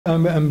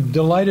I'm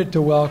delighted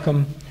to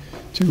welcome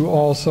to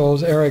All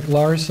Souls Erik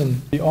Laursen,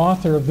 the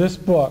author of this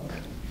book,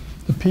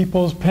 The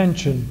People's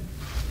Pension,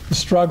 The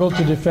Struggle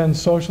to Defend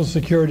Social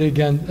Security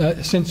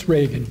Since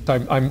Reagan.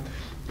 I'm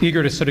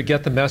eager to sort of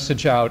get the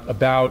message out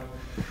about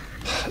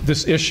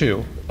this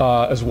issue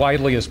as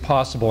widely as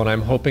possible, and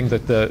I'm hoping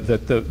that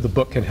the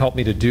book can help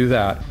me to do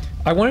that.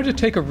 I wanted to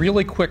take a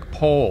really quick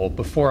poll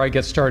before I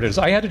get started.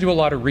 I had to do a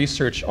lot of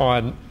research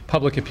on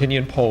public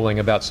opinion polling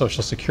about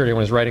Social Security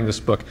when I was writing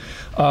this book.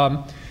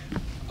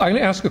 I'm going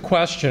to ask a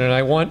question, and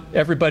I want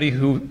everybody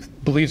who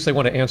believes they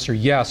want to answer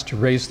yes to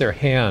raise their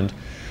hand.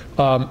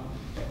 You'll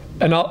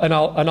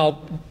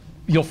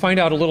find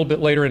out a little bit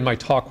later in my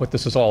talk what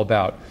this is all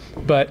about.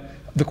 But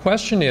the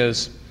question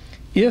is,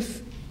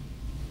 if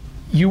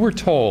you were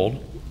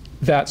told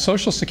that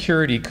Social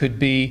Security could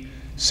be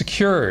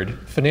secured,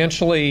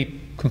 financially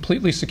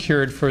completely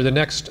secured for the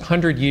next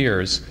 100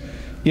 years,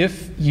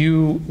 if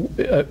you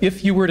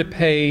were to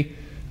pay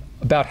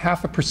about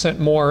 0.5%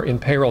 more in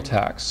payroll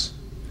tax,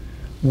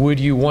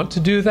 would you want to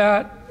do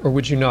that, or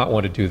would you not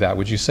want to do that?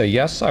 Would you say,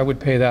 yes, I would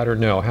pay that, or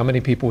no? How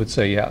many people would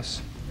say yes?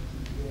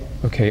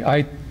 Okay,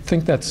 I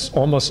think that's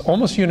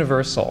almost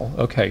universal.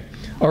 Okay,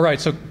 all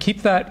right, so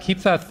keep that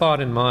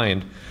thought in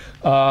mind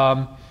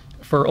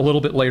for a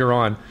little bit later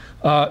on.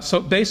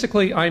 So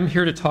basically, I'm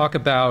here to talk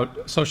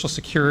about Social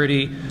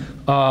Security.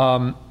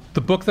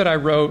 The book that I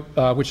wrote,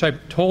 which I'm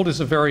told is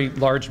a very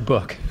large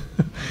book,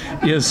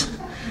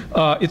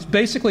 it's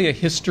basically a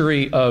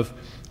history of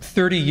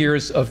 30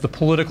 years of the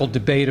political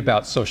debate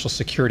about Social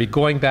Security,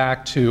 going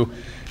back to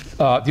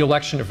the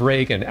election of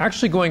Reagan,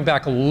 actually going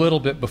back a little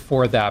bit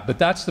before that, but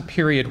that's the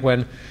period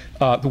when,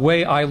 the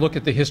way I look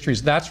at the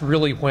histories, that's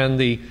really when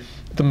the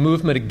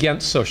movement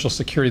against Social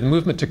Security, the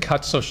movement to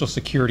cut Social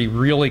Security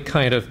really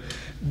kind of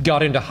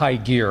got into high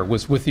gear,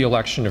 was with the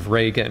election of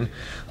Reagan.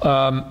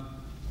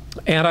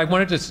 And I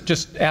wanted to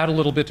just add a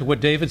little bit to what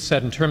David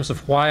said in terms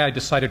of why I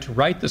decided to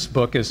write this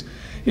book is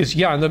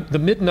yeah, in the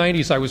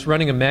mid-90s I was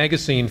running a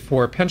magazine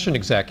for pension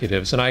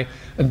executives, and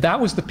that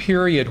was the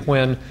period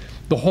when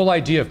the whole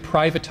idea of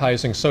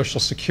privatizing Social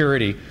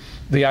Security,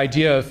 the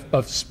idea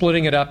of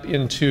splitting it up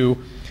into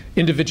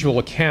individual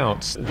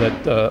accounts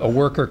that a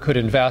worker could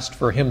invest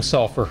for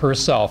himself or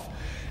herself,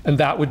 and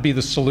that would be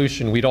the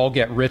solution. We'd all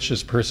get rich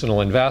as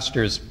personal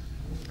investors.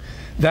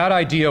 That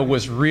idea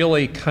was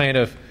really kind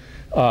of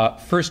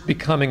first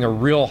becoming a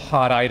real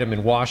hot item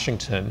in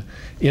Washington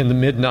in the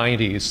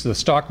mid-90s. The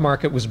stock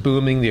market was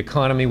booming, the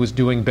economy was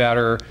doing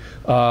better,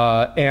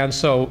 and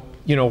so,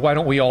 you know, why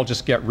don't we all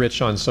just get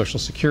rich on Social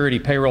Security,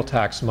 payroll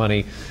tax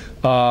money?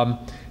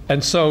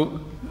 And so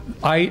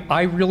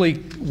I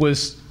really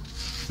was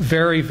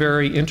very,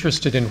 very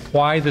interested in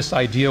why this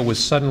idea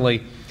was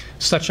suddenly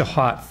such a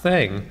hot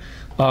thing.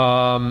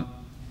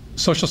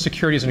 Social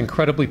Security is an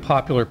incredibly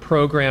popular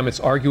program. It's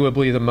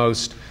arguably the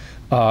most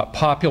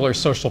popular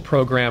social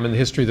program in the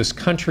history of this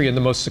country and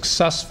the most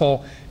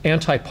successful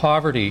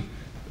anti-poverty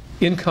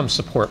income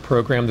support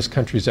program this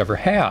country's ever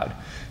had.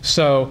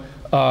 So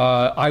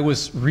I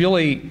was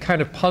really kind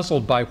of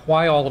puzzled by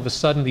why all of a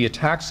sudden the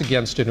attacks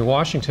against it in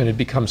Washington had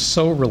become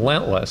so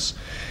relentless.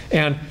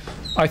 And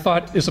I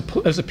thought as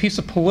a piece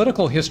of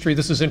political history,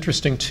 this is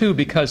interesting too,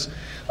 because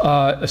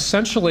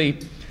essentially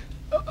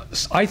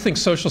I think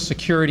Social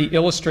Security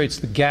illustrates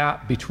the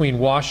gap between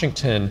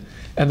Washington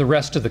and the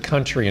rest of the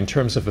country in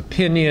terms of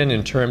opinion,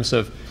 in terms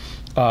of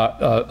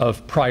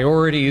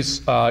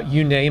priorities,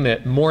 you name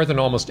it, more than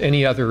almost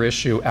any other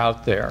issue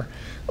out there.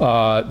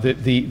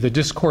 The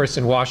discourse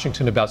in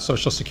Washington about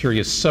Social Security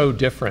is so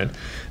different.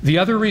 The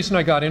other reason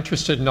I got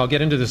interested, and I'll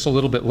get into this a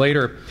little bit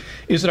later,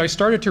 is that I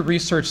started to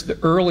research the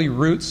early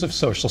roots of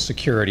Social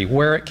Security,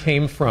 where it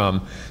came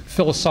from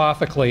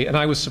philosophically, and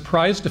I was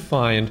surprised to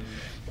find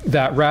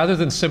that rather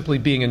than simply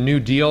being a New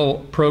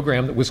Deal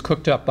program that was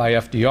cooked up by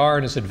FDR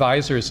and his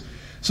advisors,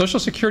 Social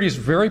Security is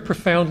very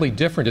profoundly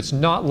different. It's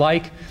not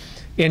like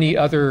any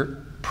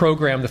other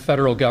program the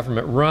federal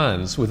government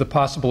runs, with the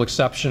possible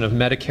exception of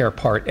Medicare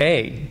Part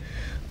A.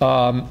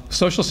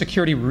 Social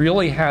Security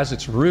really has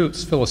its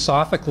roots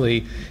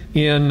philosophically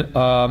in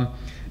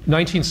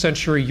 19th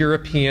century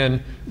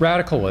European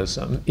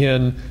radicalism,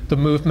 in the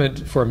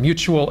movement for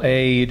mutual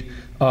aid,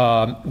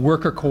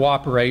 worker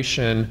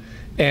cooperation,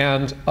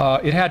 and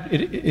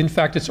in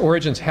fact, its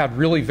origins had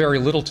really very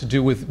little to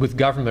do with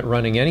government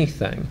running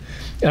anything.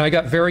 And I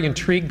got very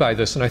intrigued by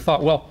this, and I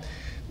thought, well,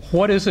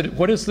 what is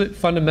it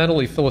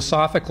fundamentally,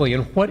 philosophically,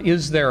 and what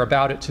is there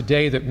about it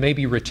today that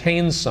maybe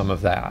retains some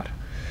of that?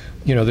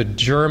 You know, the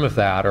germ of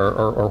that,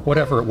 or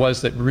whatever it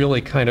was that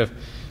really kind of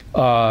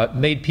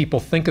made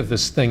people think of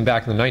this thing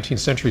back in the 19th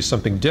century as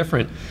something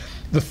different.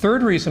 The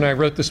third reason I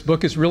wrote this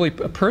book is really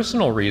a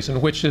personal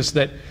reason, which is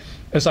that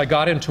as I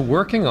got into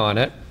working on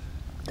it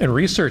and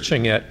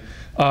researching it,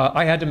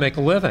 I had to make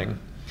a living.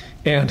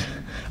 And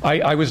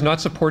I was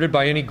not supported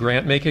by any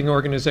grant-making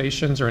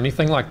organizations or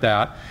anything like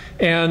that.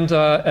 And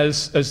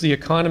as the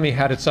economy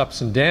had its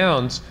ups and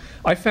downs,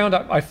 I found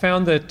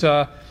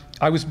that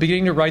I was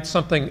beginning to write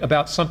something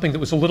about something that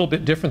was a little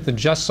bit different than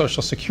just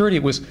Social Security.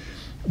 It was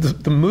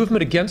the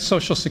movement against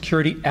Social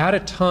Security at a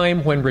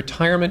time when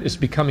retirement is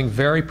becoming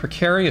very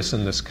precarious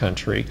in this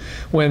country,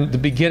 when the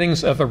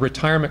beginnings of a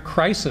retirement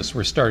crisis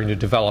were starting to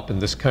develop in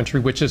this country,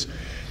 which is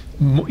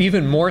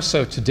even more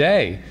so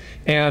today.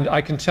 And I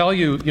can tell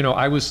you,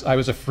 I was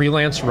a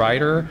freelance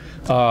writer.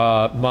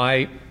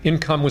 My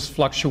income was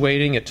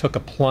fluctuating. It took a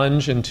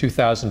plunge in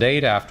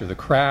 2008 after the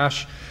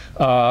crash.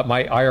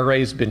 My IRA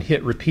has been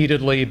hit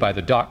repeatedly by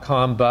the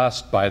dot-com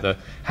bust, by the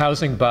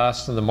housing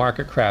bust, and the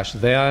market crash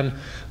then.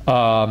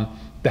 My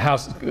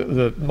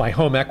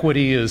home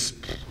equity is,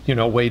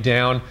 way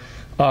down.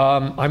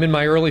 I'm in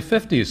my early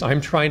 50s.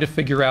 I'm trying to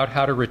figure out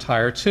how to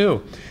retire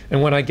too.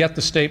 And when I get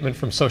the statement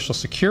from Social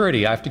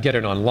Security, I have to get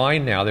it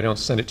online now. They don't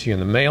send it to you in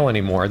the mail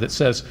anymore. That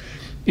says,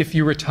 if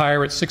you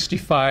retire at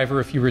 65 or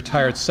if you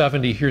retire at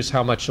 70, here's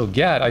how much you'll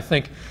get. I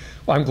think,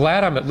 well, I'm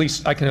glad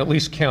I can at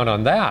least count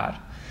on that.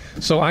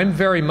 So I'm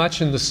very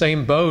much in the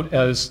same boat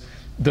as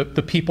the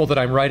people that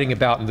I'm writing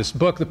about in this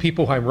book, the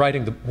people who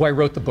who I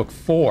wrote the book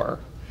for,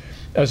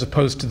 as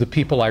opposed to the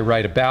people I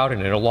write about in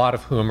it, a lot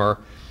of whom are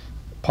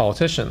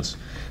politicians.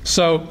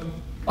 So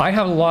I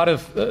have a lot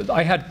of,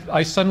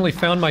 I suddenly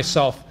found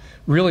myself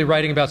really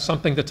writing about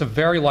something that's a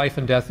very life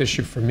and death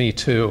issue for me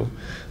too.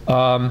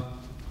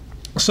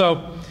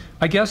 So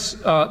I guess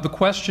the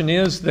question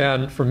is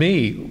then, for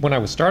me, when I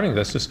was starting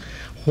this, is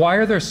why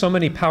are there so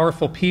many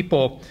powerful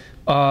people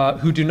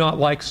who do not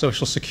like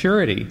Social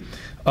Security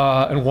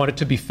and want it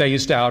to be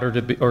phased out or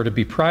to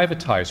be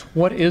privatized?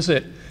 What is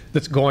it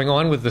that's going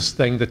on with this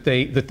thing that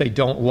they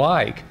don't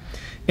like?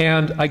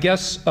 And I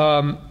guess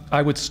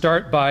I would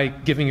start by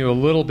giving you a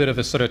little bit of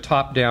a sort of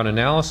top-down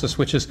analysis,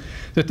 which is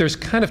that there's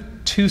kind of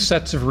two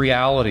sets of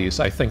realities,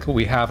 I think, that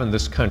we have in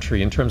this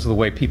country in terms of the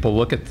way people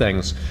look at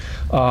things.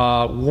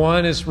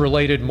 One is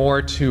related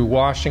more to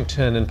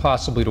Washington and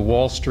possibly to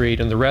Wall Street,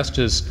 and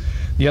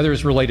the other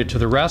is related to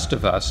the rest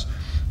of us.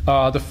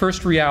 The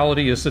first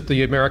reality is that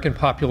the American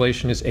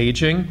population is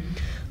aging.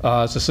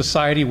 As a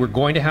society, we're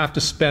going to have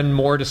to spend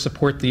more to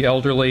support the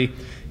elderly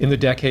in the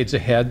decades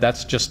ahead.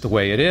 That's just the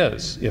way it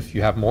is. If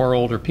you have more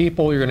older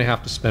people, you're going to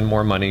have to spend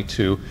more money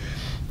to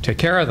take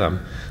care of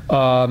them.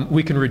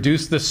 We can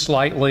reduce this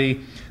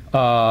slightly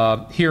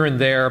here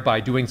and there by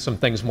doing some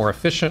things more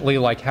efficiently,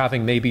 like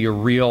having maybe a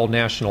real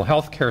national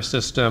health care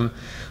system.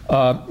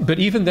 But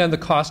even then, the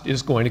cost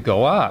is going to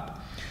go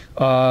up.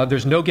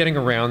 There's no getting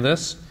around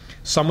this.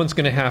 Someone's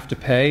going to have to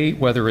pay,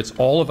 whether it's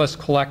all of us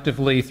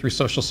collectively through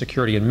Social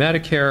Security and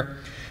Medicare,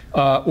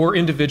 or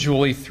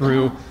individually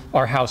through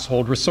our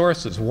household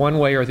resources. One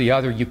way or the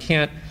other, you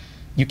can't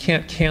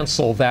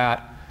cancel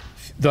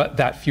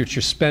that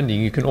future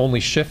spending. You can only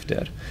shift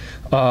it.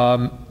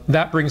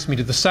 That brings me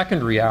to the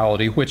second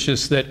reality, which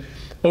is that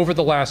over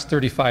the last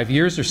 35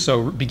 years or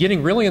so,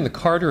 beginning really in the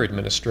Carter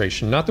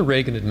administration, not the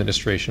Reagan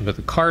administration, but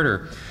the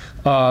Carter,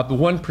 the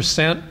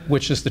 1%,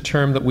 which is the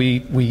term that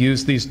we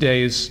use these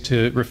days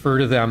to refer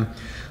to them,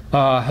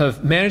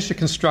 have managed to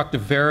construct a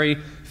very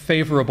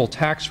favorable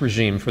tax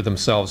regime for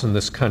themselves in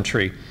this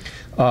country.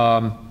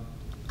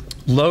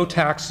 Low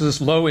taxes,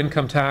 low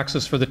income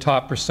taxes for the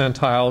top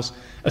percentiles,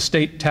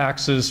 estate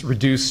taxes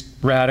reduced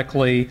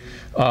radically,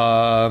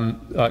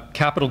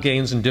 capital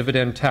gains and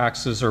dividend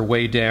taxes are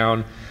way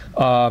down.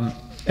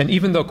 And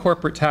even though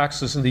corporate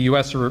taxes in the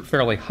US are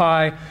fairly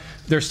high,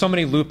 there's so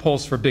many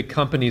loopholes for big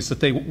companies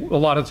that a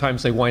lot of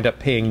times they wind up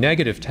paying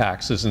negative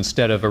taxes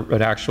instead of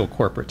an actual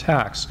corporate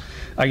tax.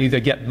 I.e.,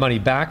 they get money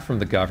back from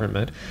the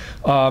government.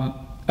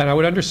 And I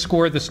would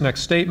underscore this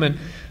next statement.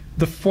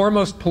 The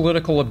foremost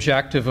political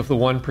objective of the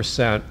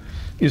 1%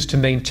 is to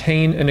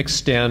maintain and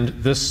extend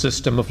this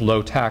system of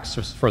low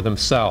taxes for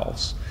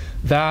themselves.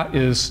 That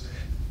is,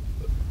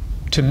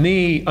 to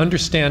me,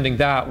 understanding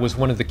that was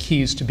one of the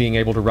keys to being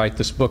able to write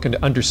this book and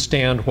to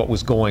understand what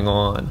was going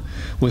on,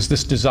 was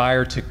this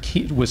desire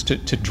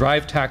to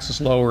drive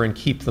taxes lower and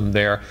keep them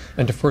there,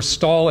 and to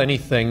forestall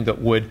anything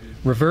that would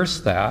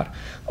reverse that.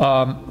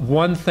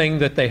 One thing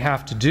that they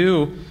have to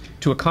do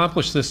to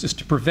accomplish this is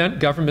to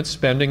prevent government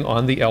spending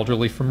on the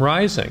elderly from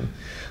rising,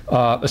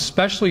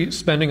 especially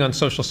spending on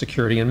Social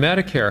Security and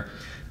Medicare,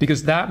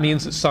 because that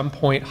means at some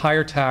point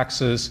higher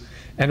taxes,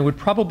 and it would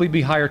probably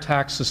be higher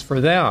taxes for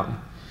them.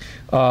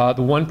 The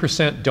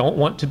 1% don't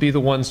want to be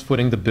the ones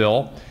footing the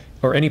bill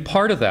or any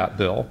part of that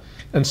bill.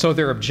 And so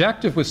their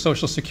objective with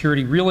Social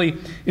Security really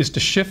is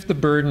to shift the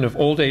burden of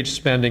old age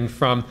spending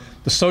from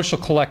the social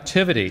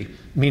collectivity,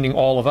 meaning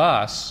all of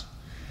us,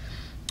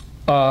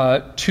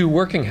 to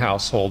working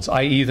households,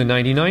 i.e. the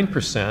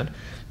 99%.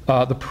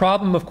 The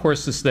problem, of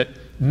course, is that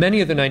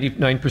many of the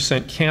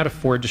 99% can't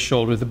afford to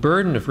shoulder the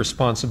burden of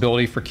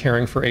responsibility for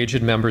caring for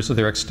aged members of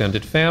their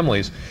extended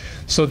families.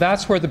 So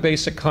that's where the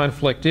basic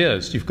conflict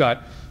is. You've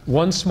got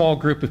one small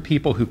group of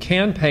people who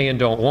can pay and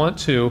don't want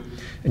to,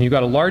 and you've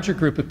got a larger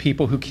group of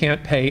people who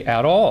can't pay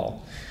at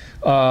all.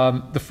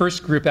 The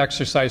first group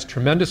exercised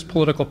tremendous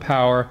political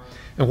power,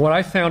 and what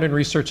I found in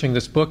researching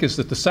this book is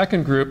that the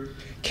second group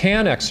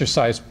can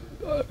exercise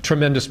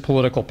tremendous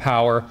political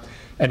power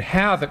and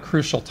have at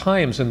crucial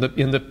times in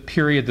the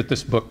period that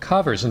this book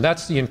covers. And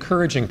that's the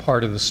encouraging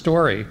part of the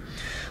story.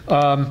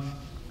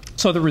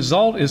 So the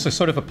result is a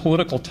sort of a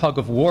political tug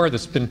of war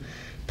that's been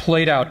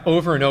played out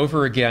over and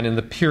over again in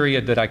the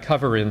period that I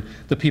cover in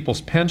The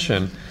People's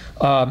Pension.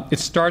 It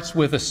starts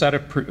with a set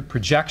of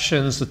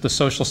projections that the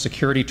Social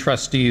Security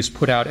trustees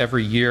put out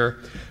every year,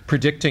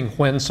 predicting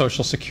when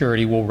Social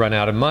Security will run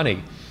out of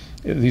money.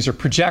 These are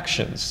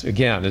projections.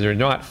 Again, they're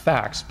not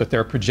facts, but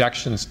they're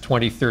projections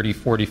 20, 30,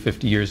 40,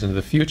 50 years into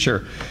the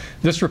future.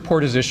 This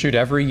report is issued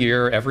every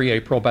year, every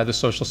April, by the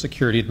Social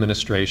Security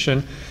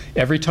Administration.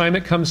 Every time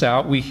it comes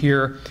out, we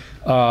hear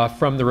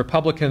from the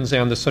Republicans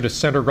and the sort of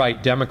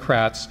center-right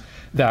Democrats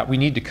that we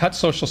need to cut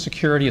Social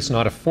Security. It's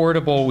not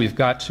affordable. We've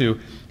got to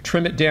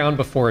trim it down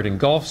before it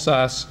engulfs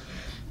us.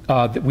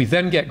 We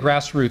then get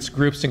grassroots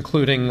groups,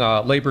 including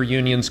labor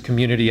unions,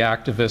 community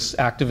activists,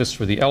 activists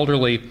for the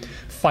elderly,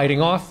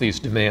 fighting off these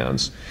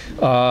demands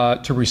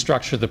to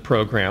restructure the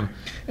program.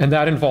 And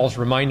that involves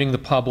reminding the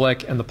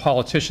public and the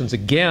politicians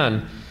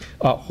again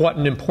what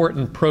an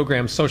important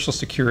program Social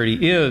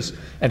Security is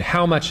and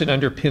how much it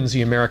underpins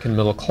the American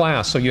middle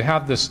class. So you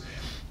have this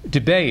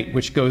debate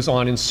which goes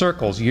on in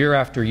circles year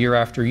after year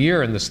after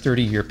year in this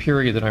 30-year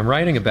period that I'm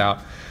writing about.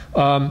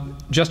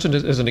 Just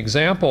as an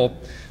example,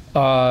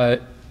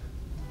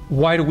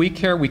 why do we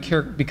care? We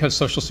care because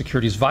Social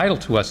Security is vital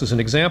to us. As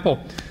an example,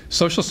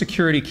 Social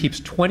Security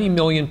keeps 20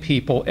 million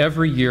people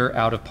every year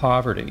out of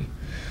poverty.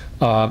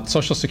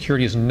 Social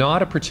Security is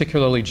not a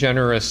particularly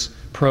generous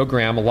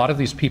program. A lot of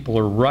these people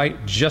are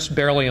just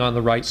barely on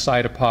the right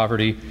side of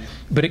poverty,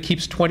 but it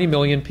keeps 20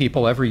 million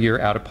people every year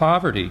out of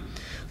poverty.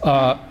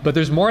 But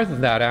there's more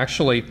than that,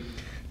 actually.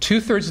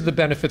 2/3 of the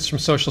benefits from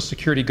Social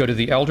Security go to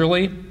the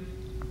elderly.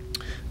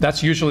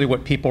 That's usually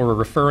what people are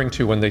referring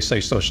to when they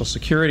say Social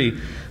Security.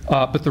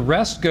 But the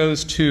rest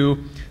goes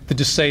to the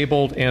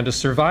disabled and to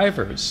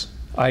survivors,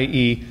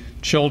 i.e.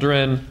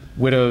 children,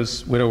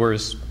 widows,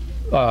 widowers,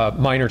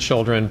 minor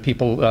children,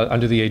 people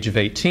under the age of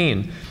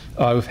 18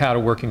 who've had a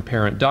working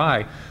parent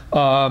die.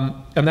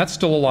 And that's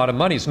still a lot of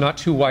money. It's not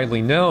too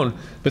widely known,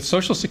 but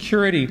Social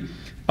Security,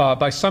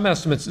 by some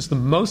estimates, is the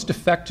most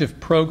effective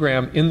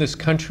program in this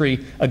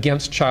country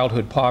against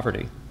childhood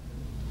poverty.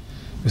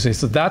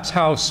 So that's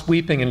how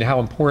sweeping and how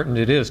important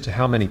it is to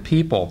how many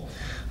people.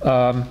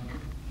 Let's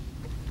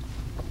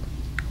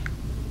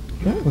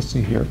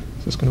see here.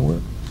 Is this going to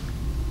work?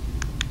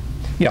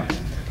 Yeah.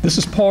 This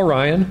is Paul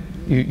Ryan.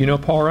 You know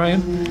Paul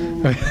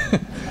Ryan?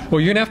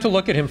 Well, you're going to have to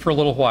look at him for a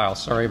little while.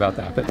 Sorry about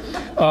that.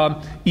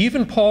 But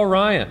even Paul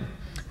Ryan,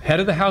 head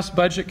of the House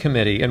Budget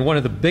Committee and one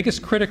of the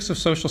biggest critics of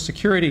Social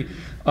Security,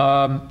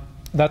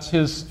 that's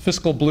his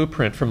fiscal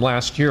blueprint from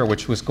last year,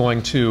 which was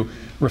going to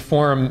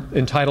reform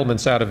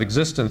entitlements out of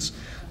existence.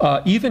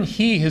 Even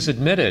he has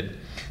admitted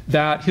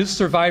that his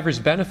survivor's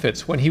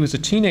benefits when he was a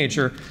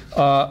teenager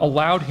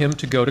allowed him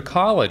to go to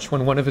college.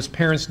 When one of his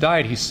parents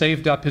died, he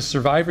saved up his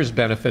survivor's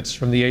benefits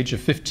from the age of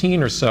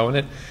 15 or so, and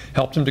it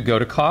helped him to go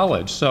to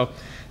college. So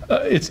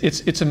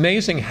it's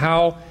amazing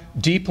how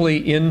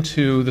deeply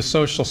into the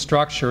social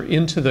structure,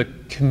 into the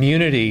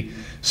community,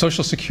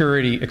 Social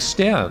Security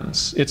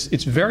extends.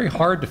 It's very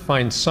hard to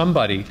find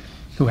somebody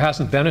who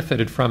hasn't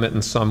benefited from it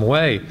in some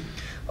way.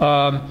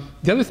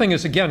 The other thing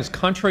is, again, is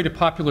contrary to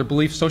popular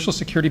belief, Social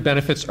Security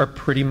benefits are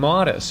pretty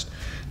modest.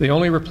 They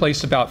only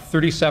replace about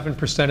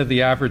 37% of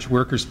the average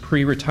worker's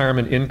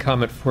pre-retirement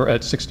income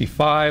at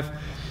 65.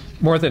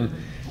 More than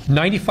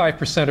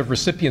 95% of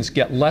recipients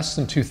get less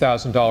than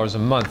 $2,000 a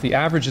month. The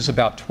average is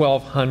about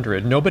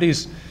 $1,200.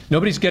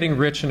 Nobody's getting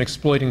rich and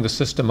exploiting the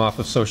system off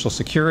of Social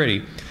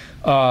Security.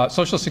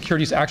 Social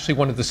Security is actually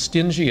one of the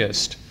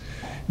stingiest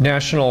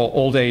national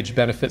old age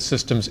benefit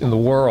systems in the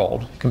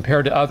world.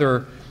 Compared to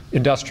other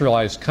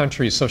industrialized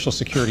countries, Social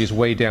Security is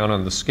way down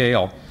on the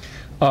scale.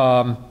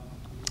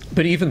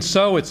 But even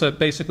so, it's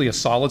basically a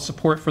solid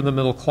support for the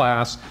middle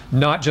class,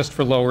 not just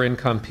for lower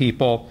income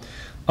people.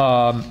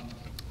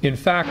 In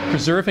fact,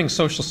 preserving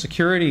Social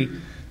Security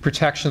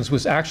protections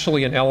was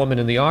actually an element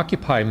in the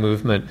Occupy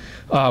movement.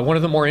 One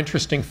of the more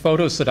interesting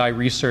photos that I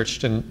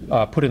researched and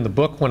put in the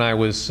book when I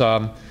was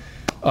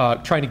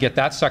trying to get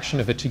that section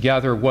of it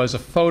together was a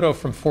photo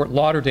from Fort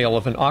Lauderdale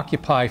of an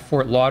Occupy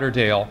Fort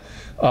Lauderdale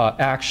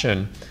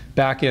action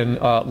back in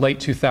late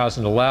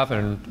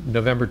 2011,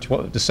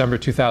 December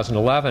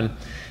 2011.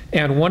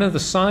 And one of the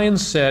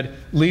signs said,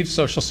 "Leave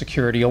Social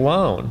Security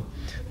alone."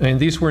 And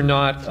these were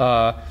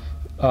not,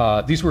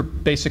 these were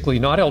basically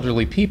not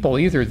elderly people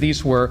either.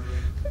 These were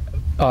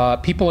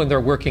people in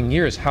their working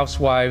years,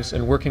 housewives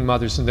and working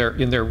mothers in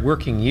their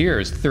working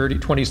years,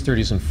 20s,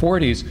 30s, and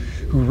 40s,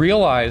 who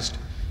realized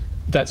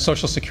that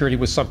Social Security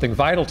was something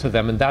vital to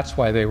them, and that's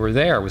why they were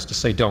there, was to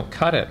say, don't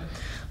cut it.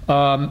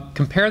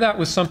 Compare that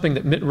with something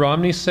that Mitt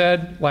Romney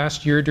said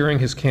last year during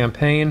his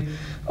campaign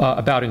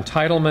about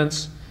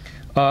entitlements.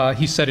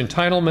 He said,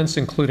 entitlements,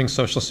 including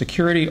Social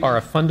Security, are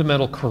a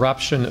fundamental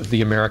corruption of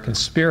the American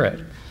spirit.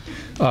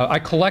 I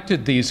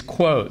collected these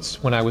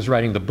quotes when I was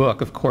writing the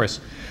book, of course.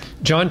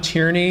 John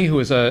Tierney, who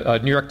is a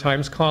New York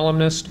Times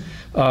columnist,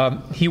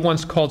 he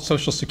once called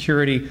Social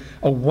Security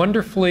a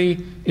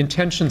wonderfully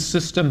intentioned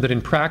system that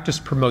in practice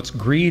promotes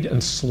greed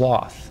and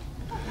sloth.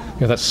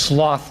 You know, that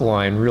sloth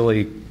line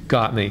really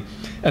got me.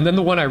 And then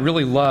the one I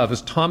really love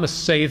is Thomas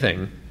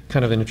Saving,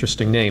 kind of an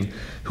interesting name,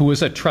 who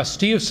was a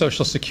trustee of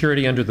Social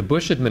Security under the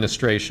Bush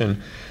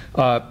administration.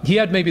 He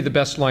had maybe the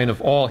best line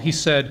of all. He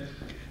said,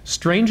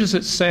 "Strange as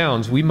it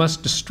sounds, we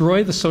must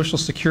destroy the Social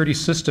Security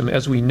system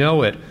as we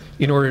know it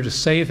in order to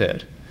save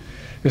it."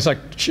 It was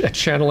like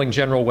channeling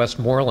General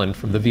Westmoreland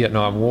from the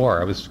Vietnam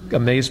War. I was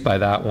amazed by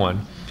that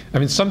one. I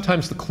mean,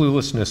 sometimes the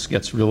cluelessness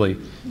gets really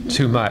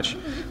too much.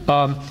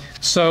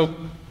 So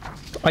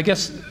I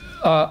guess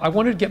I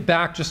wanted to get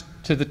back just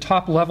to the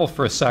top level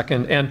for a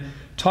second and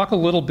talk a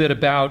little bit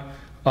about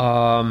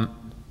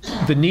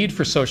the need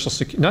for social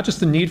security, not just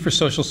the need for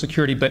Social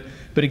Security, but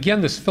again,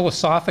 this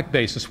philosophic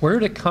basis. Where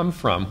did it come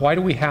from? Why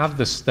do we have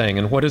this thing?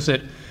 And what does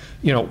it,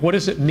 you know, what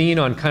does it mean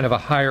on kind of a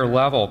higher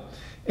level?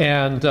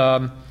 And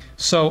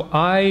so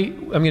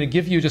I'm going to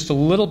give you just a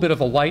little bit of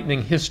a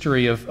lightning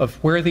history of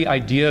where the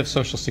idea of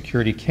Social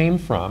Security came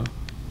from.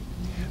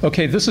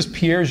 Okay, this is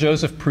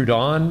Pierre-Joseph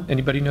Proudhon.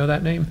 Anybody know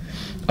that name?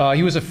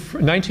 He was a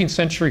 19th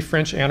century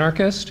French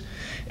anarchist,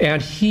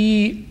 and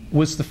he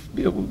was the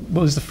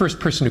first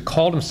person who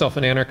called himself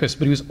an anarchist,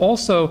 but he was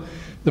also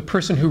the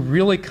person who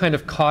really kind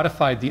of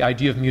codified the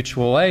idea of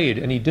mutual aid.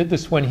 And he did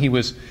this when he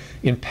was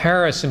in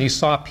Paris, and he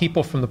saw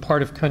people from the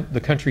part of the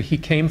country he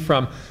came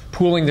from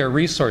pooling their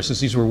resources.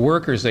 These were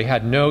workers. They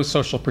had no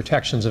social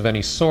protections of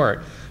any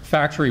sort.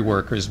 Factory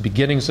workers,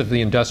 beginnings of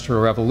the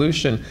Industrial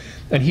Revolution.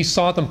 And he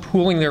saw them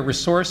pooling their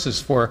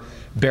resources for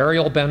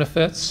burial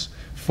benefits,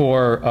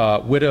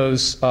 for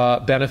widows'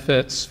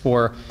 benefits,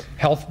 for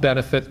health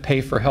benefits,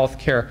 pay for health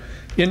care,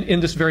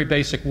 in this very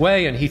basic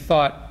way. And he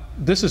thought,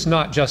 this is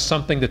not just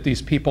something that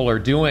these people are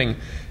doing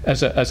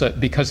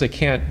because they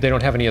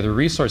don't have any other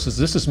resources.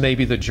 This is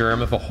maybe the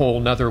germ of a whole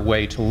nother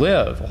way to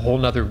live, a whole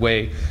nother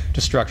way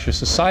to structure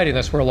society. And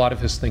that's where a lot of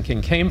his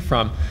thinking came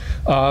from.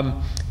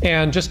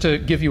 And just to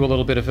give you a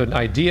little bit of an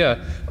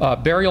idea,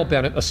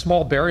 a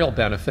small burial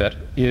benefit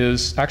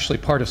is actually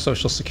part of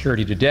Social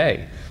Security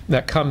today.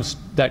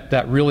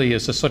 That really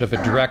is a sort of a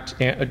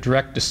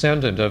direct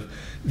descendant of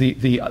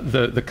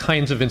the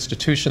kinds of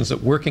institutions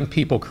that working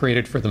people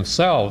created for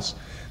themselves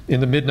in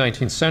the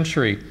mid-19th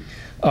century.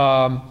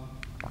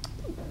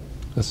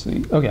 Let's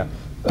see. Oh, yeah.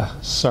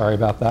 Sorry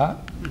about that.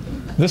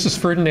 This is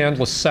Ferdinand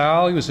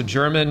Lassalle. He was a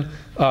German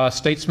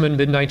statesman,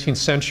 mid-19th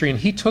century, and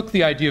he took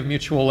the idea of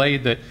mutual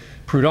aid that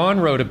Proudhon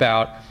wrote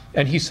about,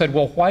 and he said,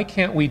 well, why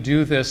can't we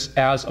do this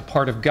as a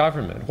part of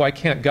government? Why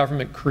can't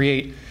government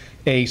create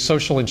a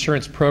social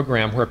insurance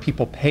program where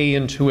people pay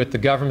into it? The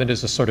government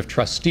is a sort of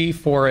trustee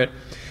for it,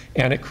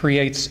 and it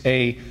creates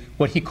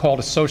what he called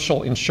a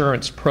social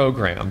insurance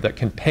program that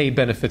can pay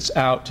benefits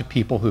out to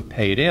people who've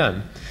paid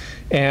in.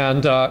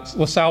 And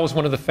Lassalle was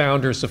one of the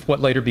founders of what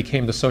later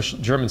became the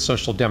German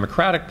Social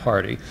Democratic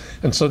Party.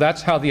 And so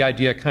that's how the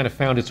idea kind of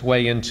found its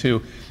way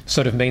into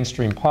sort of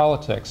mainstream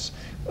politics.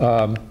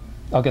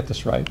 I'll get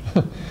this right.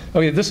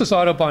 Okay, this is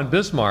Otto von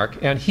Bismarck,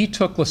 and he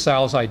took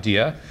Lassalle's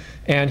idea,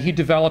 and he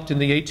developed in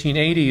the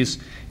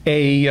 1880s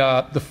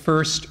the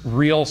first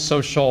real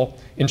social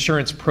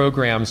insurance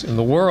programs in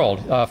the world.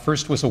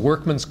 First was a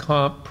workman's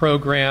comp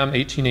program,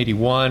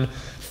 1881,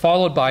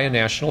 followed by a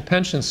national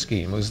pension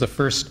scheme. It was the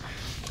first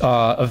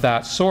of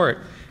that sort.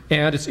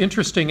 And it's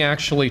interesting,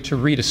 actually, to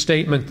read a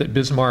statement that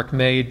Bismarck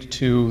made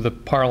to the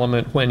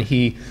Parliament when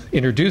he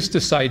introduced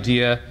this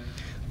idea,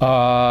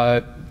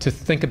 to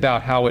think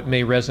about how it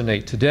may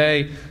resonate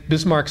today.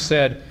 Bismarck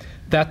said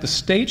that the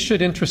state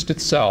should interest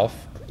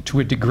itself to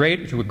a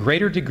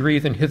greater degree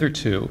than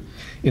hitherto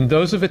in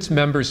those of its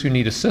members who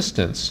need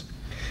assistance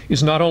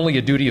is not only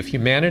a duty of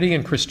humanity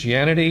and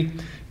Christianity,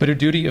 but a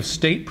duty of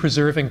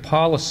state-preserving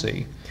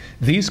policy.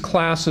 These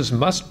classes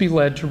must be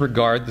led to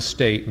regard the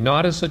state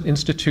not as an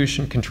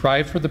institution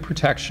contrived for the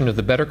protection of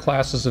the better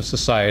classes of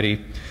society,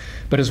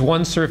 but as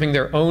one serving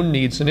their own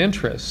needs and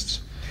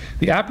interests.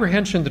 The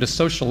apprehension that a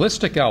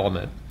socialistic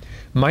element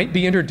might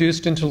be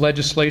introduced into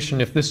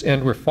legislation if this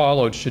end were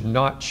followed should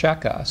not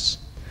check us.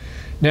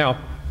 Now,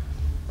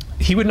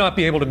 he would not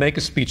be able to make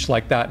a speech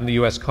like that in the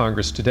US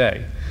Congress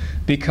today,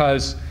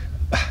 because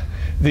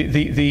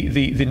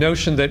the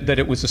notion that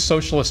it was a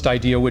socialist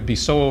idea would be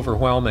so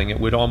overwhelming it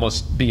would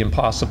almost be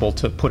impossible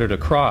to put it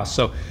across.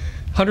 So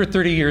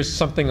 130 years,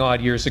 something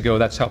odd years ago,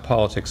 that's how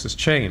politics has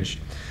changed.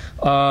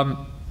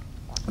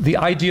 The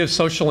idea of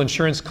social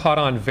insurance caught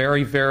on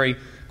very, very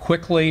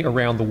quickly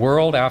around the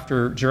world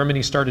after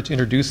Germany started to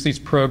introduce these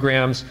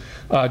programs.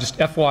 Just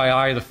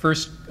FYI, the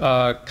first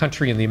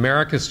country in the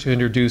Americas to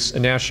introduce a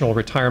national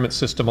retirement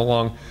system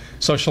along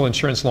social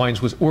insurance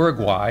lines was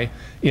Uruguay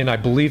in, I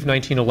believe,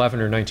 1911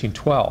 or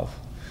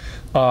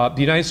 1912.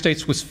 The United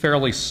States was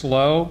fairly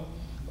slow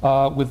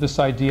with this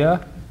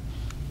idea.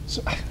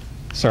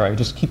 Sorry, I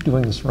just keep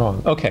doing this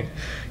wrong. Okay,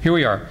 here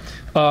we are.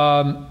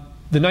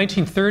 The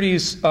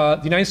 1930s,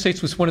 the United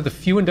States was one of the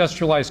few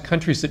industrialized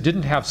countries that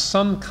didn't have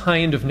some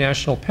kind of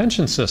national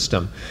pension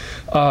system.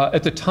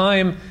 At the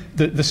time,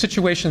 the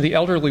situation of the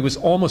elderly was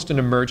almost an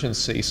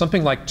emergency.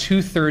 Something like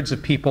 2/3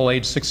 of people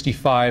aged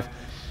 65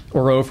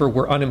 or over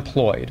were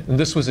unemployed. And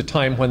this was a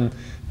time when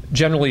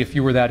generally, if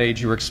you were that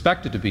age, you were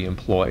expected to be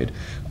employed.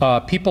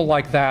 People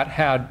like that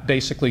had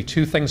basically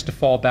two things to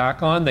fall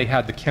back on. They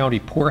had the county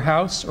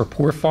poorhouse or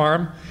poor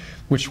farm,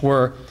 which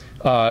were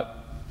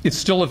it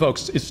still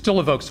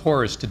evokes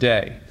horrors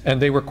today,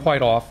 and they were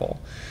quite awful.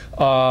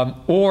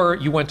 Or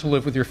you went to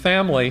live with your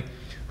family,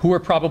 who were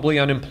probably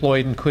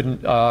unemployed and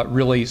couldn't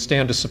really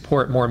stand to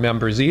support more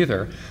members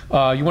either.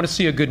 You want to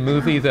see a good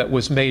movie that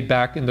was made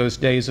back in those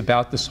days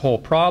about this whole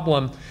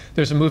problem?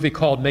 There's a movie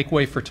called Make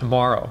Way for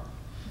Tomorrow,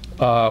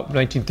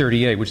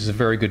 1938, which is a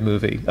very good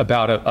movie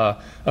about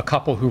a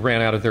couple who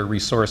ran out of their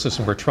resources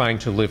and were trying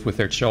to live with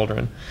their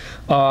children.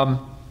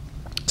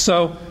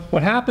 So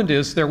what happened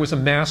is there was a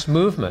mass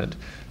movement.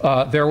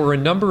 There were a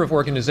number of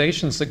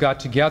organizations that got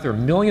together,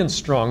 millions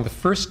strong, the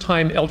first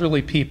time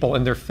elderly people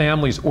and their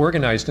families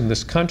organized in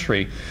this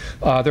country.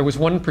 There was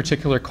one in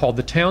particular called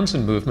the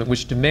Townsend Movement,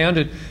 which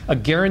demanded a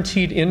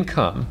guaranteed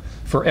income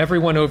for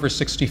everyone over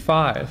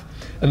 65.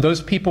 And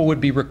those people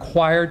would be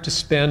required to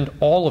spend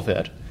all of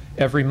it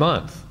every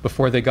month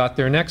before they got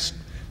their next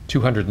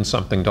 $200 and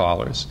something.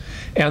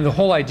 And the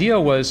whole idea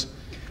was,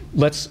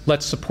 let's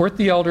support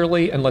the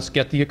elderly and let's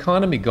get the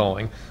economy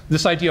going.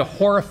 This idea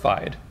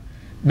horrified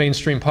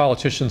mainstream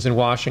politicians in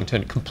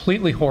Washington,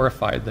 completely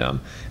horrified them.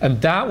 And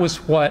that was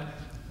what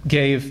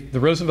gave the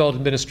Roosevelt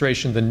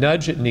administration the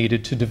nudge it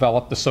needed to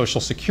develop the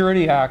Social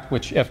Security Act,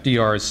 which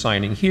FDR is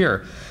signing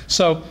here.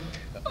 So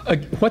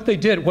what they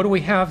did, what do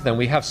we have then?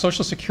 We have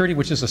Social Security,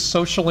 which is a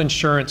social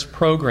insurance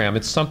program.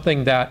 It's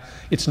something that,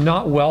 it's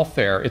not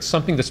welfare. It's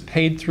something that's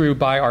paid through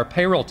by our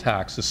payroll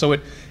taxes. So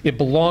it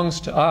belongs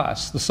to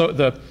us.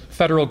 The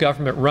federal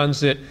government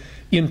runs it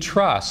in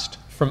trust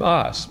from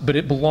us, but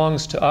it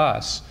belongs to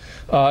us.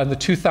 In the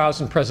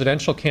 2000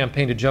 presidential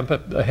campaign, to jump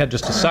ahead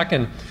just a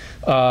second,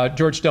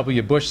 George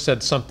W. Bush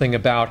said something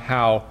about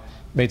how,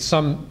 made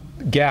some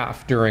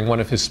gaffe during one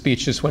of his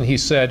speeches when he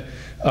said,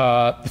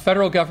 the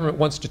federal government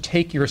wants to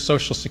take your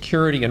Social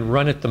Security and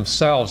run it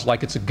themselves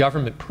like it's a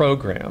government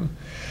program.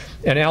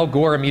 And Al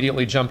Gore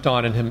immediately jumped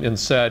on him and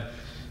said,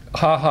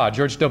 ha ha,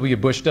 George W.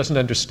 Bush doesn't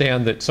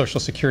understand that Social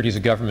Security is a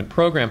government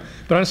program.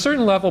 But on a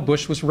certain level,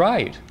 Bush was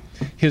right.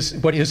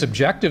 But his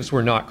objectives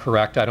were not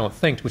correct, I don't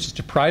think, which is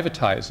to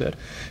privatize it.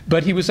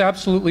 But he was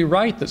absolutely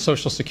right that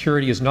Social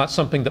Security is not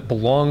something that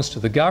belongs to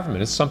the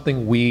government. It's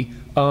something we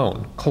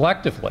own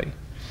collectively.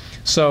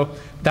 So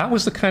that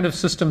was the kind of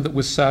system that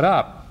was set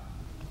up.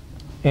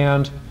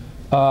 And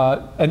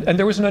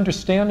there was an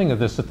understanding of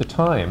this at the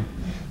time.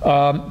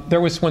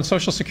 There was, when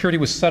Social Security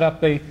was set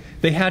up, they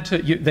had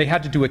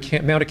to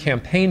do mount a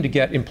campaign to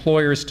get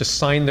employers to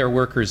sign their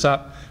workers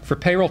up for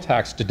payroll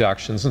tax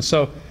deductions. And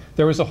so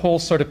there was a whole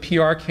sort of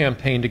PR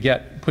campaign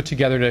to put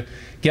together to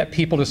get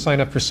people to sign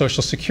up for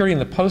Social Security.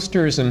 And the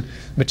posters and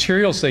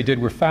materials they did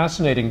were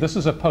fascinating. This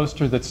is a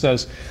poster that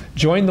says,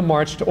 "Join the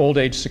March to Old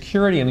Age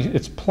Security." And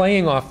it's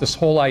playing off this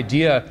whole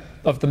idea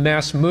of the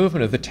mass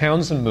movement, of the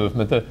Townsend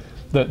movement,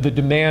 the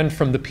demand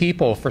from the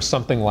people for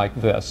something like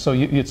this. So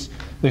it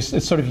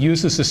sort of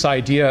uses this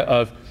idea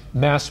of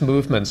mass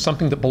movement,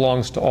 something that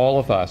belongs to all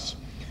of us.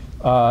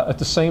 At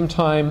the same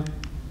time,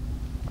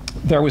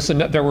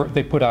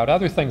 they put out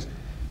other things.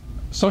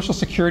 Social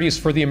Security is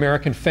for the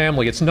American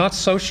family. It's not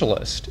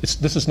socialist.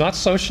 This is not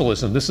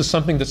socialism. This is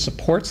something that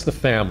supports the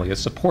family. It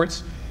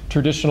supports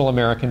traditional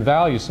American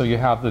values. So you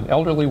have an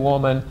elderly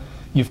woman,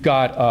 you've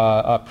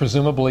got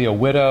presumably a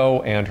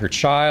widow and her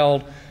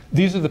child.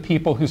 These are the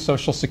people whose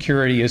Social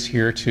Security is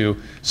here to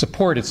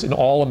support. It's an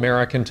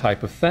all-American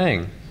type of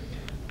thing.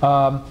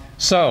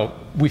 So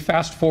we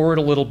fast forward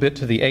a little bit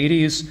to the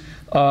 80s.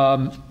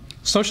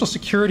 Social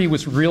Security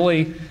was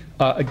really,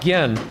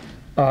 again,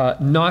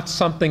 not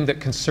something that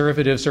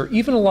conservatives or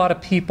even a lot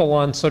of people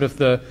on sort of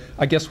the,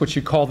 I guess what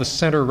you call the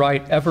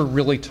center-right, ever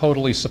really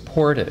totally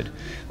supported.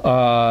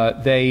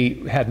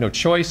 They had no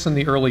choice in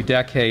the early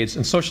decades,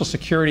 and Social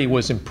Security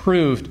was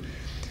improved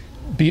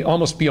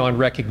almost beyond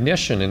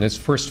recognition in its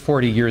first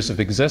 40 years of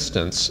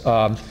existence.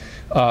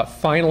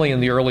 Finally, in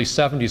the early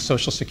 70s,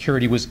 Social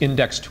Security was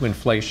indexed to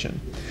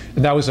inflation.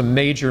 And that was a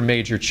major,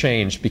 major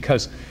change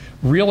because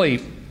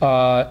really,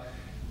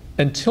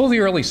 until the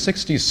early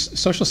 60s,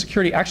 Social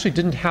Security actually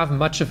didn't have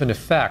much of an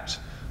effect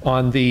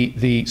on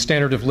the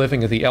standard of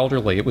living of the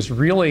elderly. It was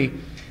really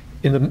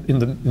in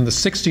the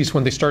 60s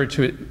when they started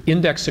to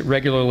index it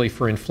regularly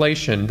for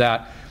inflation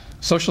that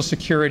Social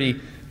Security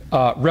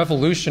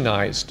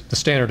revolutionized the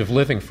standard of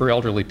living for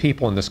elderly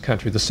people in this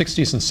country. The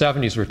 60s and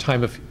 70s were a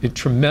time of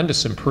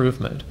tremendous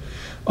improvement.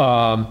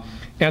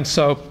 And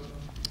so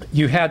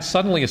you had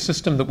suddenly a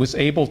system that was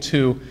able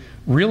to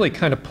really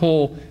kind of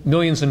pull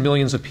millions and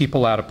millions of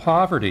people out of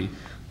poverty.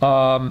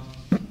 I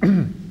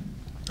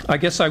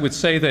guess I would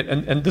say that,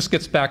 and this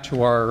gets back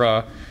to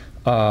our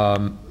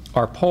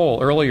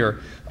poll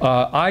earlier,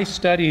 I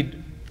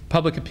studied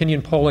public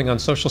opinion polling on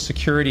Social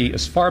Security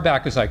as far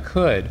back as I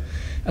could,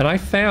 and I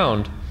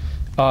found,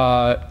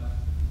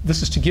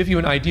 this is to give you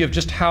an idea of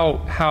just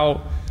how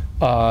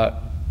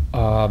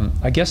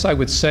I guess I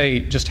would say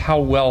just how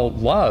well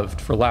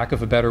loved, for lack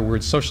of a better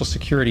word, Social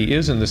Security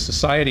is in this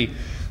society.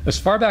 As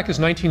far back as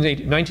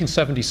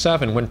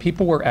 1977, when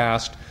people were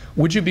asked,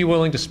 would you be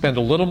willing to spend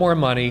a little more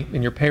money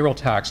in your payroll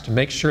tax to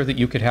make sure that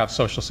you could have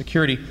Social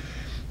Security,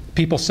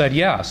 people said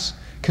yes.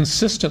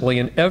 Consistently,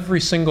 in every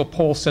single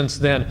poll since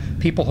then,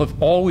 people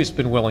have always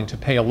been willing to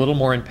pay a little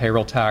more in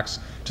payroll tax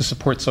to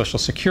support Social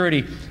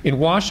Security. In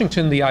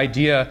Washington, the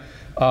idea,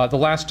 the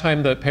last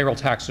time the payroll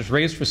tax was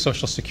raised for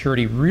Social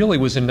Security really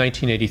was in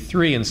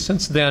 1983, and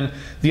since then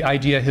the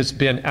idea has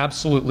been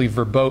absolutely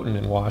verboten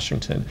in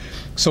Washington.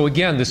 So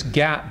again, this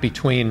gap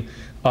between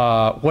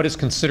what is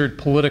considered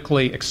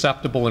politically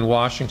acceptable in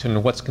Washington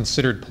and what's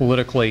considered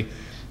politically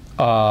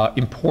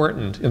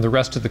important in the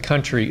rest of the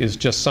country is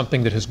just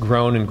something that has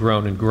grown and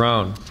grown and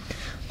grown.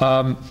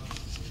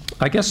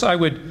 I guess I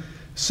would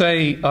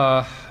say,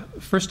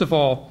 first of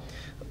all,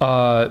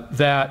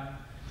 that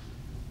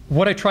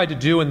what I tried to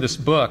do in this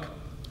book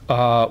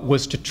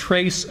was to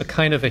trace a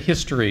kind of a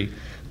history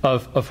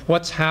of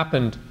what's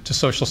happened to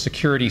Social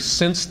Security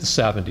since the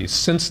 70s,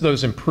 since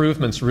those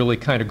improvements really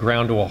kind of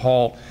ground to a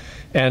halt,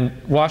 and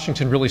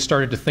Washington really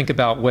started to think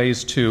about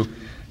ways to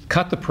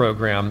cut the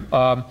program.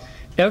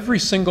 Every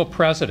single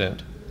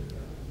president,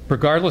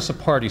 regardless of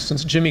party,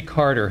 since Jimmy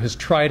Carter, has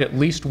tried at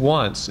least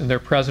once in their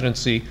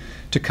presidency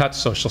to cut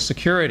Social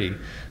Security.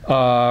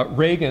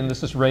 Reagan,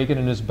 this is Reagan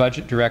and his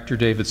budget director,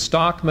 David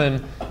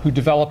Stockman, who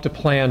developed a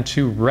plan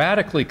to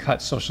radically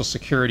cut Social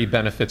Security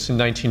benefits in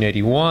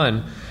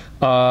 1981.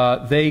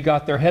 They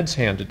got their heads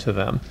handed to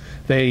them.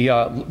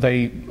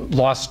 They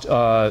lost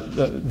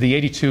the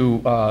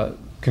 82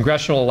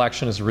 congressional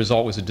election. As a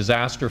result, was a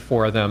disaster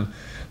for them.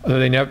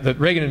 The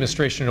Reagan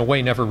administration, in a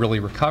way, never really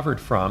recovered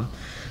from.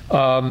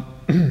 Oh,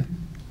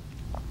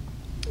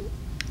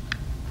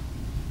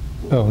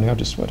 now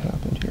just what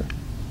happened here?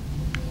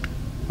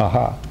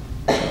 Aha.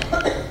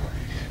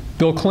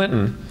 Bill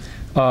Clinton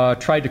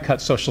tried to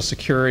cut Social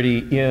Security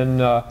in,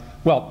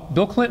 well,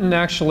 Bill Clinton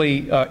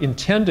actually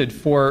intended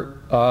for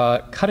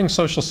cutting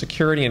Social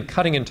Security and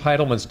cutting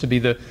entitlements to be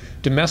the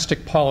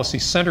domestic policy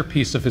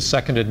centerpiece of his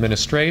second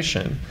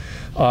administration.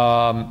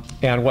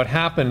 And what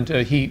happened,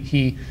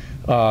 he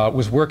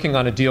was working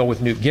on a deal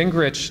with Newt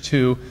Gingrich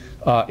to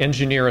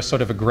engineer a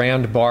sort of a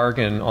grand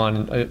bargain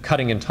on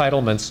cutting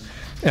entitlements.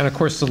 And of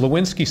course, the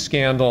Lewinsky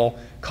scandal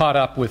caught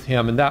up with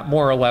him, and that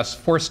more or less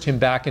forced him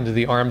back into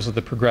the arms of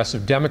the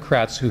progressive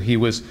Democrats, who he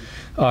was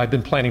had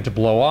been planning to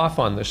blow off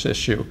on this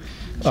issue.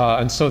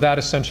 And so that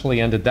essentially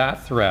ended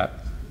that threat.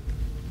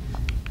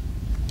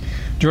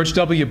 George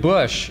W.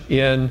 Bush,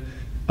 in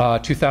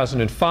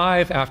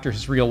 2005, after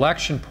his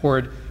re-election,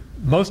 poured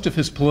most of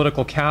his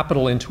political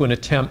capital into an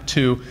attempt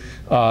to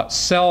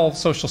sell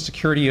Social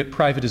Security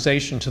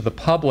privatization to the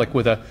public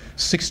with a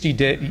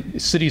 60-day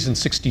Cities in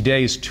 60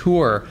 Days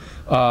tour.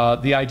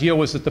 The idea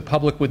was that the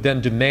public would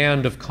then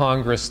demand of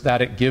Congress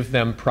that it give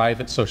them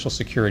private Social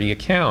Security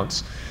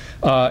accounts.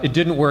 It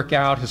didn't work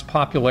out. His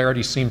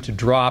popularity seemed to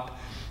drop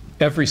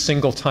every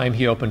single time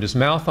he opened his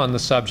mouth on the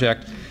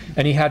subject,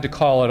 and he had to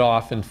call it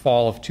off in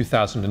fall of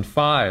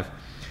 2005.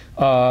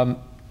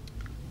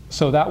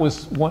 So that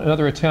was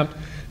another attempt.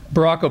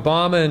 Barack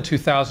Obama in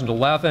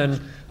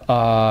 2011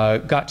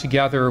 got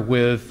together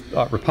with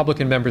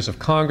Republican members of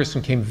Congress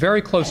and came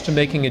very close to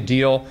making a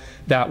deal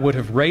that would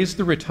have raised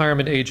the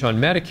retirement age on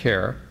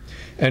Medicare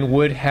and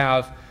would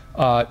have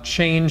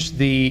changed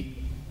the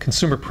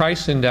consumer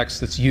price index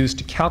that's used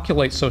to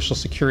calculate Social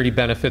Security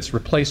benefits,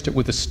 replaced it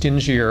with a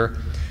stingier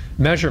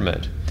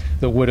measurement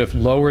that would have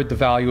lowered the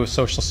value of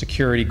Social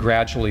Security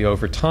gradually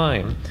over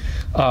time.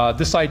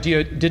 This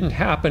idea didn't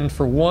happen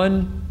for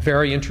one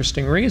very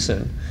interesting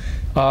reason.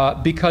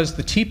 Because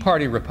the Tea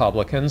Party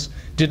Republicans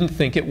didn't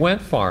think it went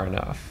far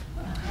enough.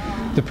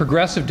 The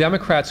progressive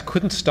Democrats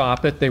couldn't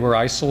stop it. They were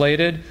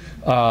isolated.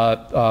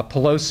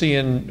 Pelosi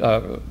and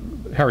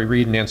Harry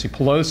Reid and Nancy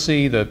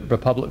Pelosi,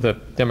 the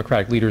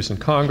Democratic leaders in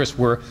Congress,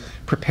 were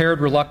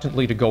prepared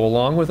reluctantly to go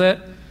along with it.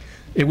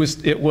 It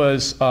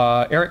was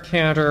Eric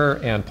Cantor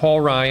and Paul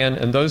Ryan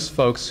and those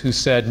folks who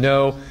said,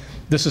 no,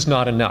 this is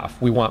not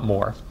enough. We want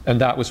more. And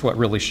that was what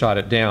really shot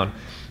it down.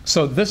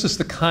 So this is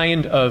the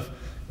kind of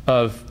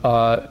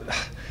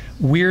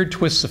weird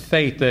twists of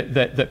fate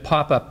that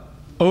pop up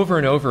over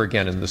and over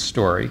again in this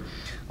story.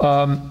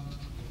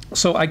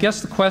 So I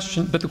guess the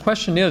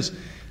question is,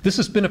 this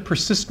has been a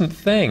persistent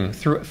thing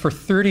for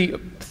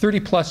 30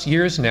 plus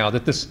years now,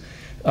 that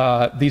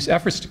these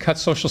efforts to cut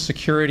Social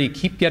Security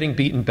keep getting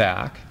beaten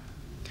back.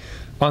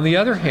 On the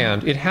other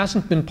hand, it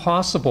hasn't been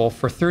possible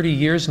for 30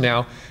 years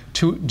now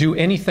to do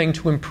anything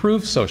to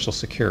improve Social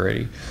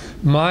Security.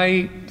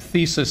 My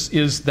thesis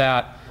is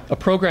that a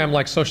program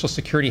like Social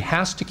Security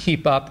has to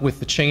keep up with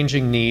the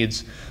changing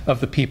needs of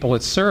the people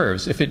it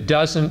serves. If it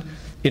doesn't,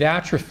 it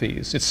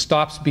atrophies. It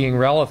stops being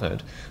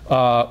relevant.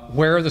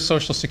 Where are the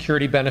Social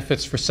Security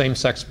benefits for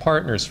same-sex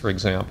partners, for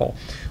example?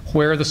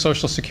 Where are the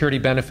Social Security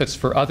benefits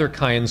for other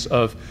kinds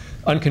of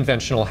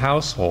unconventional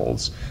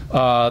households?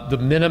 The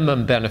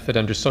minimum benefit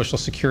under Social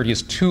Security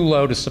is too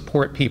low to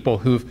support people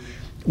who've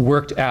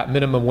worked at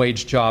minimum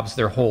wage jobs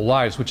their whole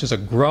lives, which is a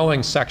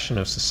growing section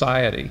of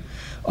society.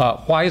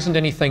 Why isn't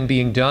anything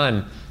being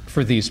done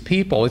for these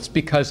people? It's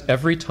because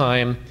every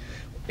time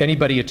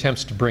anybody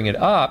attempts to bring it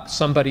up,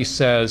 somebody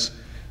says,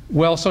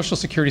 well, Social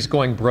Security is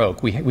going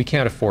broke. We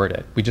can't afford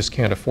it. We just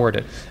can't afford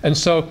it. And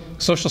so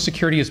Social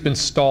Security has been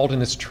stalled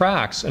in its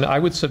tracks. And I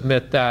would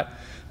submit that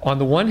on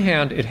the one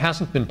hand, it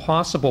hasn't been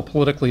possible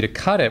politically to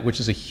cut it, which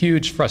is a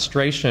huge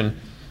frustration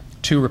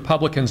to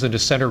Republicans and to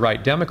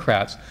center-right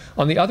Democrats.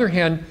 On the other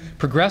hand,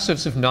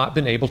 progressives have not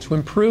been able to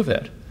improve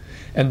it.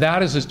 And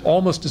that is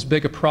almost as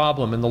big a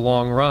problem in the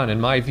long run, in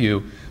my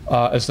view,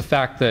 as the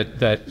fact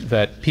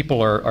that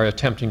people are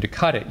attempting to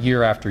cut it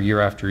year after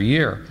year after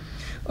year.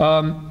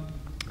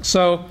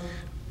 So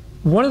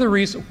one of the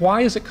reasons,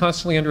 why is it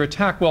constantly under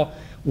attack? Well,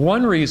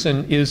 one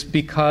reason is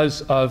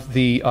because of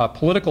the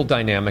political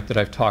dynamic that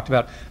I've talked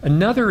about.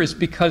 Another is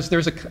because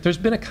there's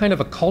been a kind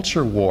of a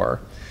culture war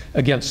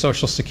against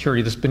Social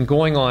Security that's been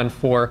going on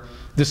for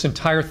this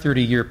entire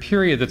 30-year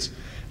period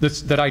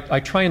that I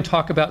try and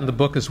talk about in the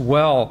book as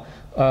well.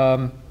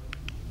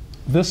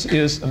 This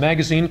is a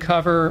magazine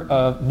cover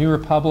of New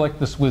Republic.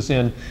 This was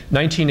in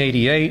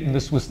 1988, and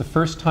this was the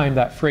first time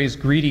that phrase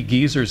greedy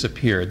geezers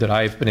appeared that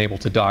I've been able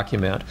to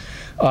document.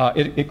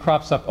 It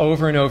crops up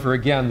over and over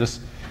again,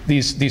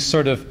 these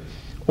sort of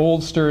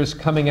oldsters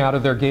coming out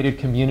of their gated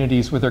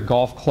communities with their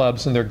golf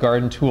clubs and their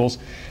garden tools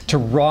to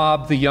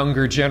rob the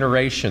younger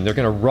generation. They're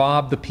going to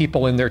rob the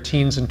people in their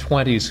teens and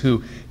 20s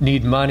who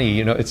need money.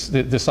 You know, it's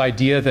this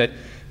idea that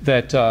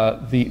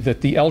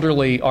the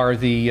elderly are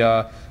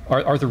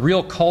the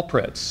real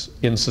culprits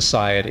in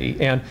society.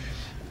 And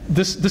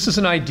this is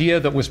an idea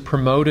that was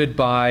promoted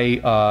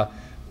by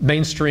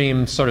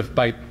mainstream,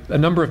 by a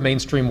number of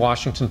mainstream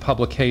Washington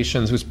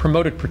publications. It was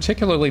promoted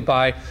particularly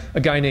by a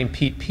guy named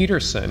Pete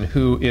Peterson,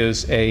 who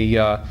is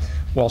a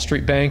Wall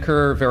Street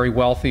banker, very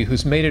wealthy,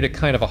 who's made it a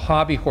kind of a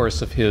hobby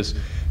horse of his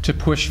to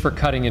push for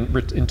cutting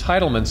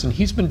entitlements. And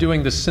he's been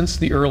doing this since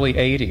the early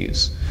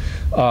 80s.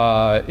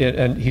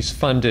 And he's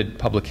funded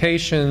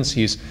publications,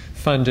 he's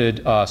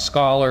funded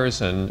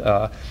scholars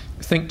and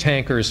think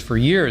tankers for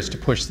years to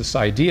push this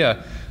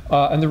idea.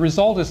 And the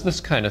result is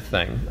this kind of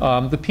thing.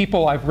 The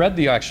people, I've read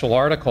the actual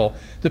article,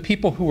 the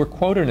people who were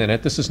quoted in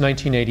it, this is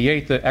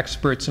 1988, the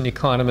experts and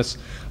economists,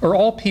 are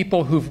all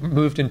people who've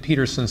moved in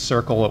Peterson's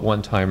circle at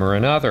one time or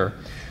another.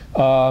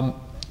 Sorry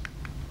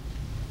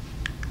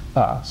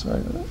about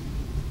that.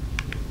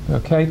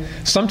 Okay,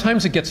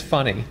 sometimes it gets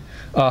funny.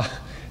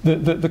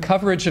 The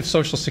coverage of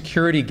Social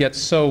Security gets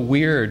so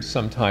weird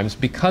sometimes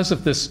because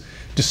of this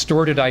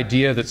distorted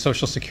idea that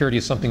Social Security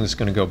is something that's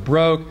going to go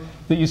broke,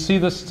 that you see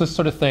this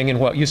sort of thing in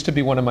what used to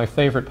be one of my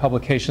favorite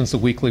publications, the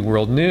Weekly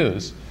World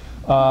News.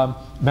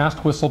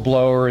 Masked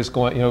whistleblower is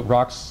going,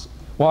 rocks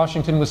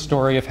Washington with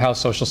story of how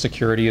Social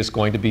Security is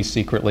going to be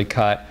secretly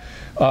cut.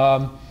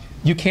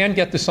 You can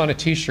get this on a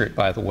T-shirt,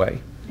 by the way.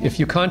 If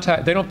you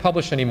contact, they don't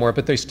publish anymore,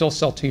 but they still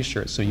sell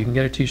T-shirts, so you can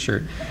get a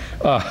T-shirt.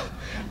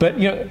 But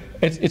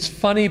it's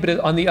funny. But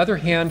on the other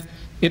hand,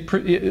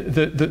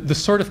 the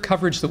sort of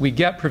coverage that we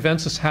get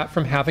prevents us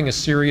from having a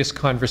serious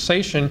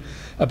conversation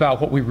about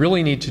what we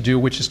really need to do,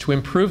 which is to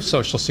improve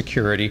Social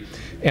Security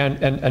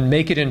and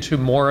make it into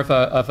more of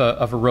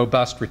a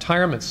robust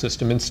retirement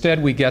system.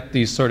 Instead, we get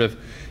these sort of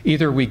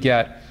either we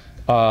get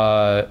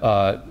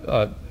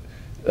a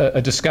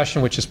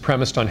discussion which is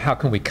premised on how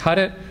can we cut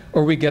it,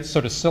 or we get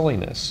sort of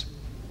silliness.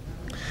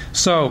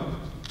 So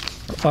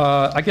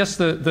I guess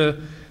the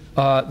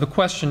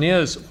question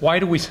is, why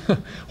do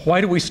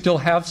we still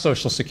have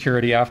Social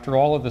Security after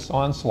all of this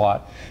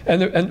onslaught?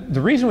 And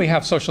the reason we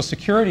have Social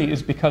Security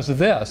is because of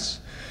this.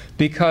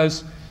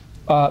 Because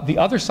the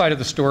other side of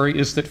the story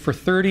is that for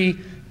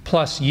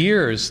 30+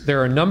 years,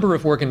 there are a number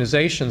of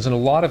organizations and a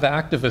lot of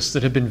activists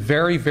that have been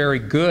very, very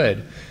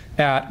good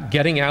at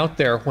getting out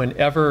there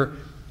whenever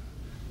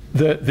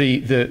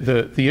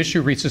the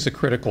issue reaches a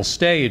critical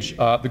stage.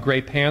 The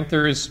Gray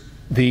Panthers,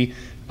 the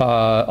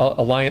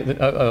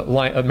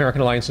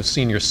American Alliance of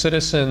Senior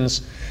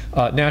Citizens,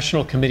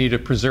 National Committee to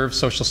Preserve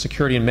Social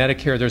Security and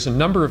Medicare. There's a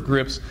number of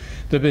groups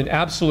that have been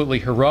absolutely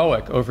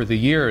heroic over the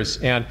years.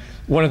 And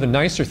one of the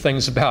nicer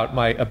things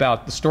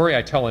about the story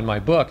I tell in my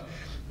book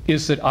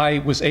is that I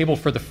was able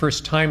for the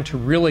first time to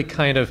really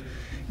kind of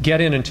get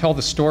in and tell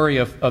the story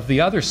of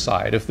the other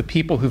side, of the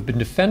people who've been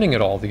defending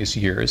it all these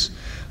years.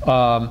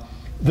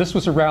 This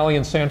was a rally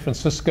in San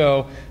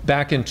Francisco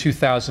back in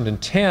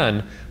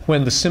 2010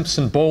 when the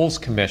Simpson-Bowles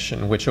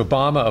Commission, which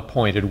Obama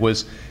appointed,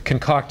 was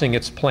concocting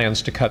its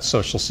plans to cut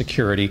Social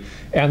Security.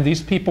 And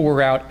these people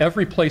were out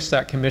every place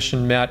that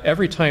commission met,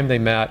 every time they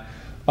met,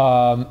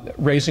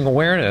 raising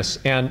awareness.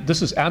 And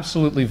this is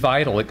absolutely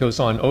vital. It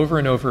goes on over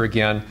and over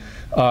again.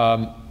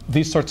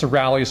 These sorts of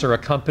rallies are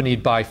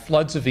accompanied by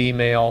floods of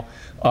email,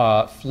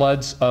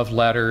 floods of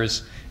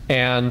letters,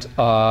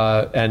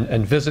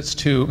 and visits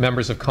to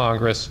members of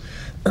Congress,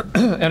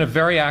 and a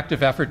very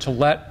active effort to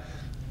let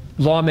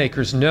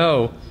lawmakers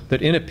know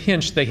that in a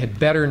pinch they had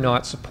better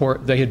not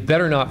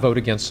vote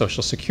against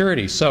Social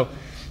Security. So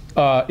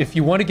if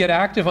you want to get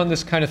active on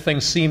this kind of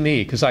thing, see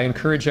me, because I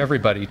encourage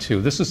everybody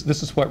to. This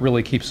is what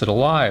really keeps it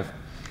alive.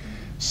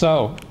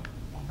 So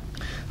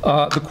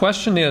the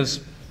question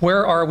is,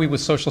 where are we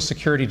with Social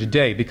Security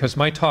today? Because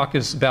my talk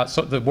is about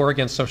the war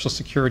against Social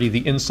Security,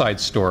 the inside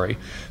story.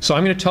 So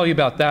I'm going to tell you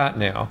about that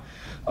now.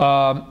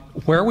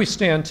 Where we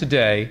stand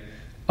today,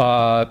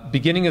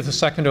 beginning of the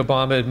second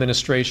Obama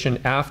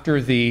administration,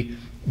 after the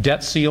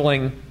debt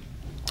ceiling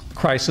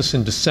crisis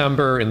in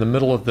December, in the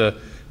middle of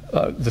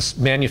this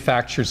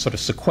manufactured sort of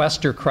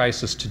sequester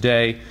crisis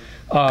today,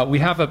 we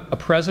have a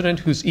president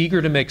who's eager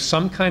to make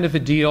some kind of a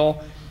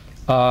deal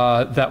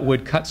that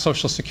would cut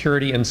Social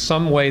Security in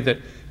some way that,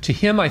 to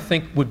him, I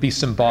think would be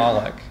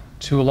symbolic.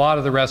 To a lot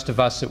of the rest of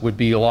us, it would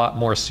be a lot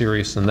more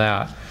serious than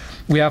that.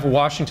 We have a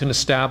Washington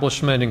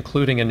establishment,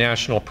 including a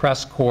national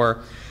press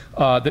corps,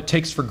 that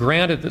takes for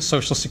granted that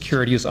Social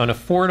Security is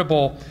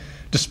unaffordable,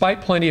 despite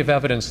plenty of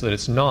evidence that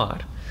it's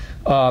not.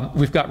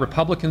 We've got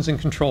Republicans in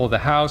control of the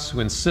House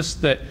who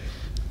insist that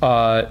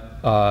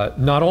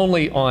not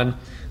only on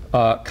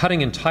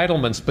cutting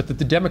entitlements, but that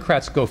the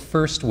Democrats go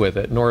first with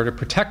it in order to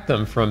protect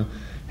them from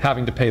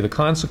having to pay the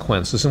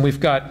consequences. And we've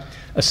got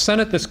a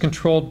Senate that's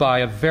controlled by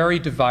a very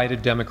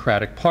divided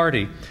Democratic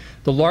Party.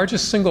 The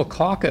largest single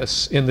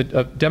caucus in the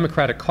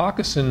Democratic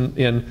caucus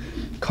in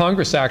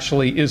Congress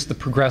actually is the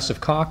Progressive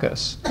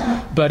Caucus,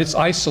 but it's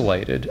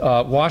isolated.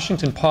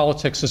 Washington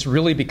politics has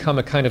really become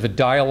a kind of a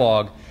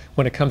dialogue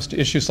when it comes to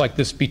issues like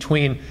this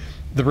between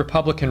the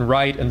Republican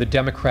right and the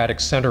Democratic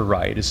center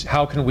right. Is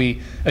how can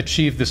we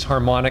achieve this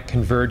harmonic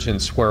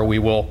convergence where we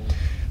will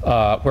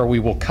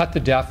cut the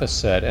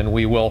deficit, and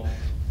we will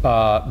we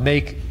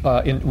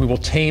will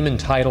tame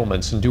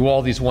entitlements and do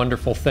all these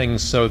wonderful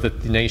things so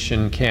that the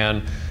nation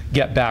can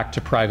get back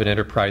to private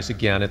enterprise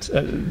again. It's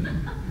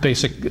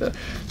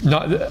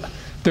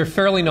they're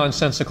fairly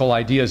nonsensical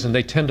ideas, and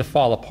they tend to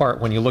fall apart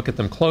when you look at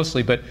them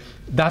closely, but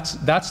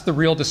that's the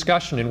real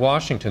discussion in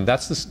Washington.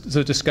 That's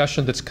the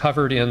discussion that's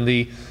covered in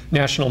the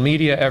national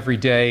media every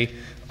day.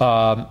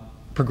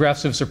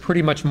 Progressives are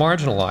pretty much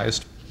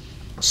marginalized.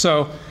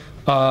 So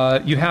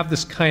you have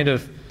this kind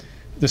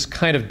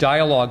of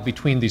dialogue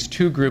between these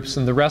two groups,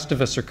 and the rest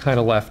of us are kind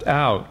of left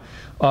out.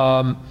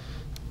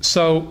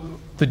 So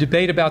the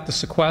debate about the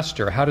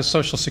sequester, how does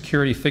Social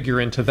Security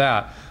figure into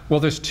that? Well,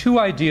 there's two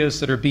ideas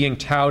that are being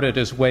touted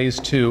as ways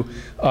to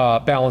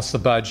balance the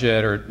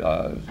budget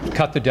or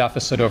cut the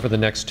deficit over the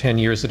next 10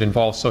 years that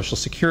involve Social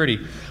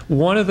Security.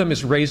 One of them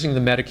is raising the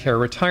Medicare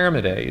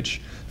retirement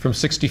age from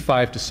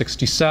 65 to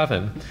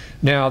 67.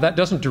 Now, that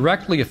doesn't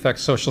directly affect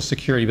Social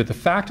Security, but the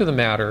fact of the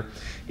matter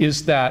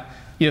is that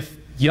if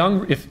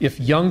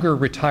younger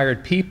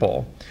retired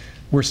people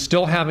were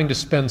still having to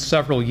spend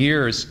several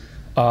years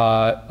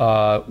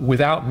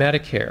without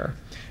Medicare,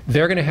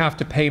 they're going to have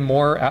to pay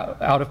more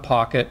out of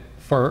pocket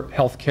for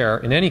health care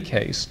in any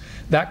case.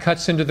 That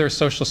cuts into their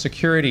Social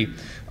Security.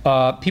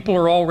 People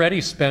are already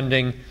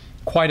spending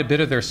quite a bit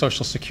of their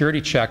Social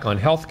Security check on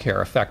health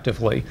care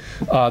effectively.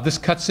 This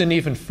cuts in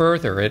even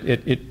further.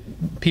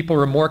 People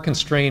are more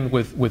constrained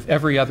with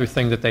every other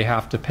thing that they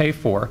have to pay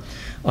for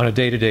on a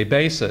day-to-day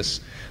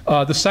basis.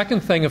 The second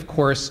thing, of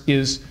course,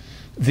 is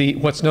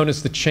what's known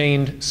as the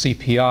chained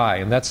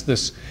CPI, and that's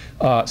this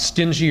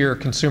stingier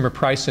consumer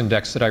price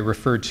index that I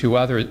referred to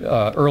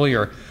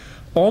earlier.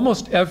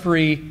 Almost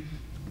every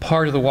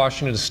part of the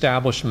Washington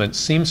establishment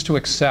seems to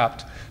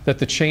accept that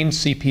the chained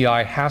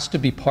CPI has to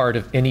be part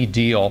of any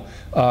deal.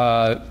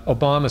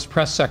 Obama's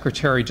press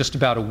secretary just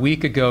about a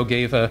week ago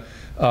gave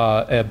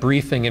a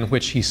briefing in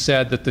which he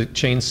said that the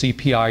chained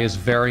CPI is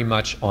very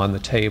much on the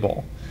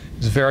table.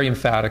 He's very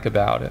emphatic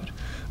about it.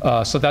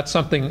 So that's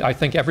something I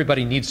think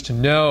everybody needs to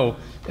know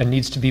and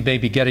needs to be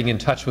maybe getting in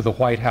touch with the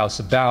White House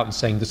about and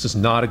saying this is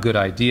not a good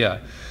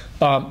idea.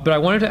 But I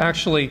wanted to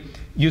actually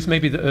use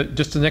maybe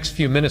just the next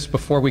few minutes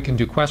before we can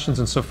do questions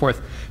and so forth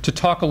to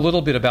talk a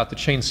little bit about the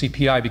chained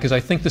CPI, because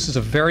I think this is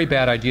a very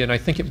bad idea, and I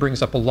think it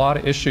brings up a lot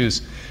of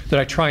issues that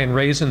I try and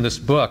raise in this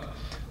book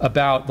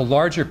about the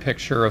larger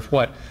picture of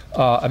what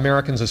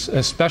Americans,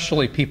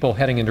 especially people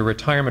heading into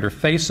retirement, are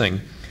facing.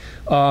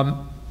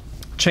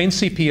 Chained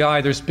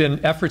CPI, there's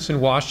been efforts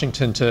in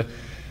Washington to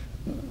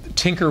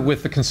tinker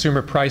with the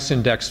consumer price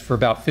index for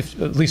about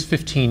at least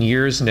 15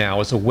 years now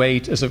as a way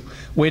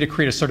to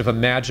create a sort of a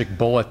magic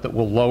bullet that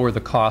will lower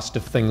the cost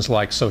of things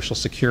like Social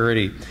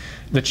Security.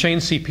 The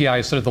chained CPI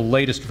is sort of the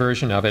latest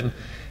version of it. And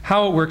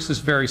how it works is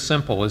very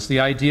simple. The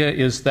idea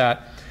is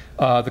that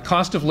the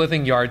cost of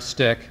living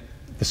yardstick,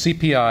 the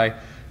CPI,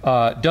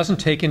 doesn't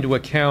take into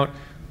account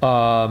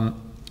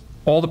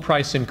all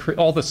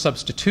the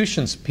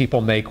substitutions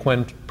people make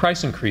when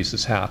price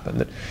increases happen.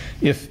 That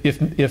if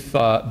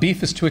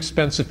beef is too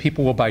expensive,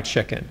 people will buy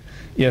chicken.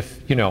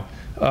 If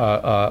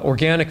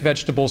organic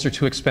vegetables are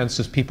too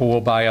expensive, people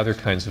will buy other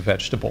kinds of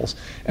vegetables.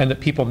 And that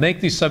people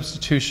make these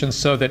substitutions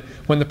so that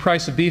when the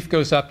price of beef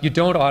goes up, you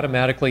don't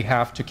automatically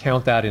have to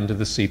count that into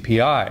the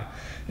CPI.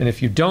 And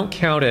if you don't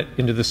count it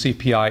into the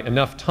CPI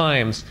enough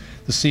times,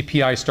 the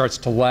CPI starts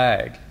to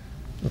lag.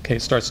 Okay,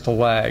 it starts to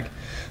lag.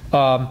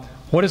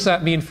 What does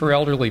that mean for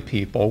elderly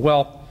people?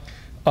 Well,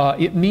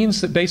 it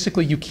means that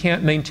basically you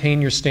can't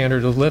maintain your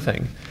standard of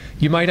living.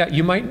 You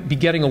might be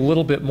getting a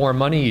little bit more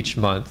money each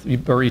month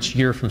or each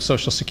year from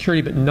Social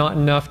Security, but not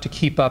enough to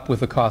keep up with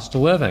the cost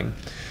of living.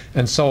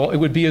 And so it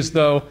would be as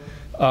though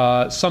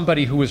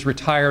somebody who was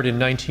retired in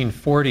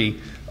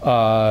 1940,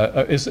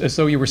 as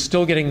though you were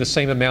still getting the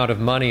same amount of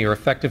money or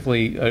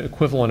effectively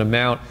equivalent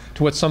amount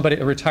to what a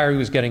retiree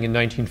was getting in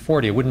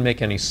 1940. It wouldn't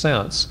make any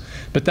sense.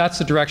 But that's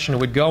the direction it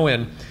would go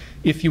in.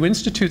 If you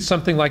institute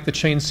something like the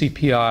chain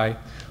CPI,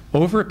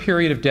 over a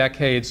period of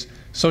decades,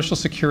 Social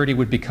Security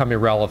would become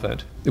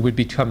irrelevant. It would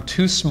become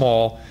too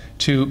small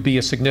to be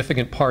a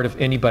significant part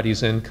of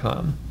anybody's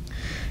income.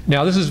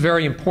 Now, this is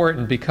very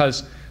important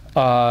because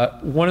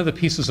one of the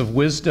pieces of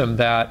wisdom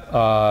that,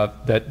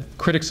 that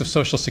critics of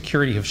Social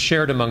Security have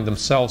shared among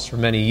themselves for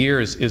many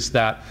years is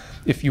that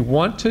if you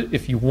want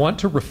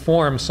to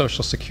reform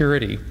Social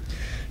Security,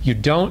 you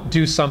don't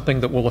do something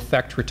that will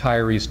affect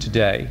retirees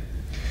today.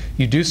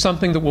 You do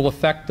something that will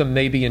affect them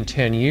maybe in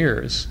 10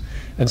 years,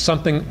 and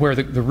something where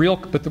the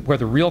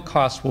real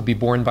cost will be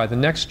borne by the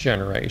next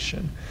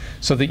generation,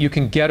 so that you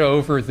can get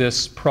over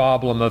this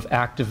problem of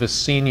activist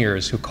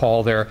seniors who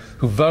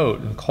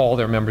vote and call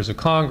their members of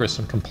Congress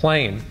and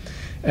complain,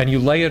 and you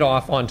lay it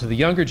off onto the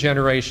younger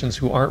generations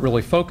who aren't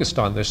really focused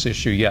on this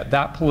issue yet.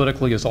 That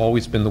politically has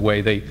always been the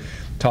way they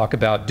talk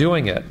about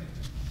doing it.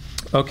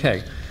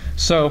 Okay,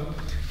 so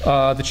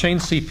the chain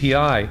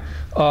CPI.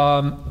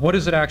 What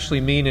does it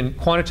actually mean in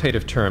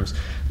quantitative terms?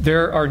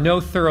 There are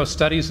no thorough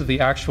studies of the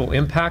actual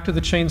impact of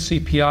the chain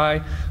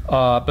CPI,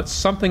 but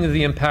something of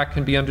the impact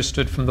can be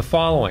understood from the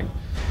following.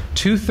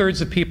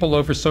 2/3 of people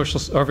over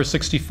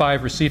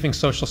 65 receiving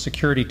Social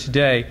Security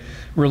today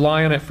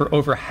rely on it for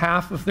over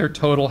half of their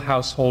total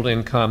household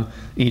income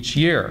each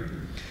year.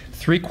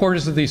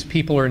 3/4 of these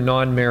people are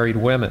non-married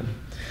women.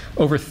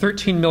 Over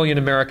 13 million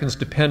Americans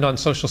depend on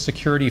Social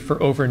Security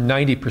for over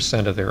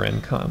 90% of their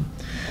income.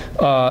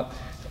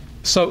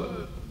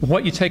 So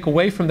what you take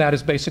away from that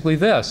is basically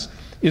this,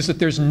 is that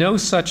there's no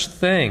such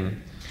thing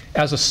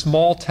as a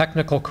small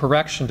technical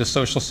correction to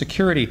Social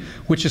Security,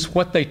 which is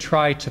what they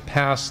try to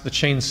pass the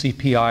chain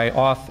CPI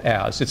off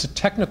as. It's a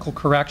technical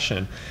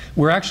correction.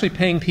 We're actually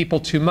paying people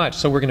too much,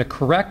 so we're going to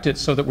correct it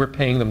so that we're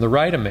paying them the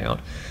right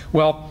amount.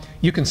 Well,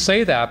 you can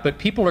say that, but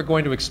people are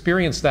going to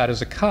experience that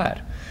as a cut.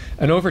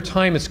 And over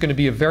time, it's going to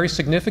be a very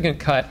significant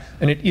cut,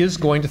 and it is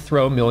going to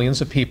throw millions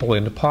of people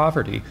into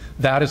poverty.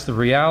 That is the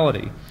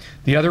reality.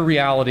 The other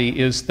reality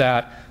is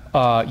that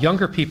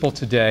younger people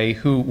today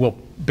who will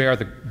bear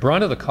the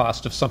brunt of the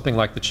cost of something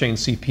like the chain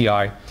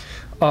CPI,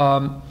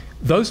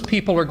 those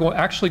people are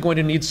actually going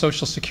to need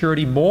Social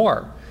Security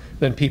more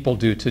than people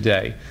do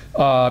today.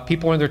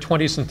 People in their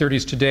 20s and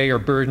 30s today are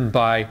burdened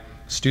by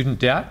student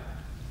debt.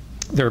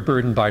 They're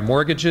burdened by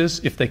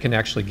mortgages, if they can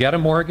actually get a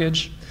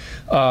mortgage.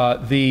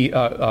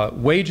 The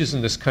wages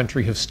in this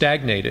country have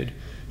stagnated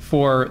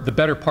for the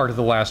better part of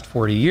the last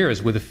 40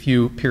 years, with a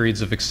few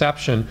periods of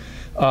exception.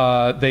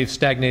 They've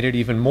stagnated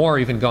even more,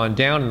 even gone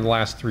down in the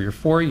last 3 or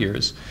 4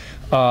 years.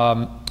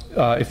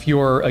 If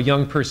you're a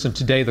young person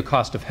today, the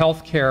cost of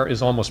health care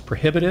is almost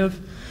prohibitive.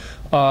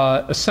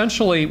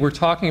 Essentially, we're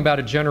talking about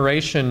a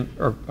generation,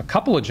 or a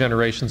couple of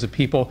generations of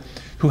people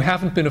who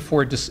haven't been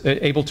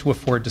able to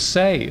afford to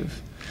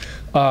save.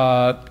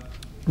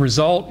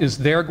 Result is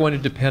they're going to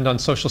depend on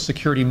Social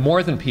Security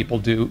more than people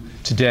do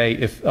today,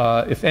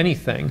 if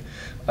anything.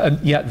 And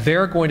yet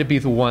they're going to be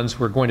the ones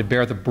who are going to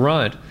bear the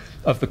brunt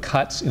of the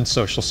cuts in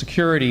Social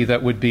Security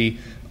that would be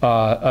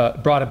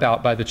brought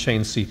about by the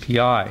chain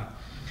CPI.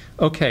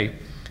 Okay,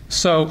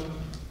 so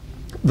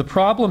the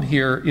problem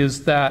here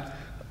is that,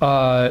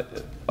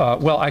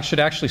 well, I should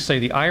actually say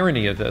the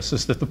irony of this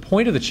is that the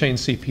point of the chain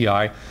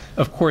CPI,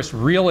 of course,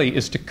 really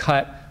is to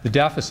cut the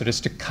deficit,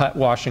 is to cut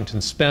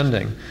Washington's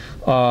spending.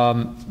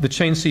 The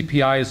chain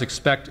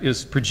CPI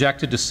is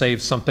projected to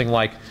save something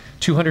like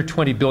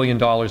 $220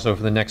 billion over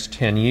the next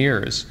 10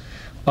 years.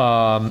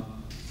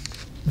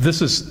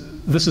 This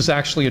is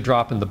actually a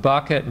drop in the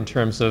bucket in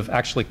terms of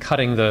actually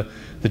cutting the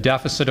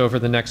deficit over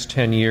the next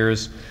 10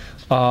 years.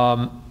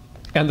 And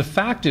the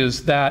fact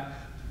is that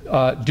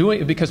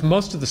because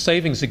most of the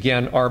savings,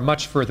 again, are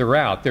much further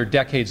out. They're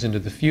decades into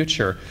the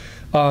future.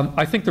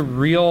 I think the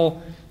real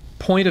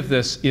point of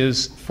this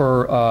is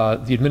for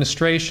the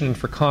administration and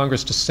for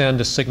Congress to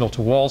send a signal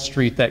to Wall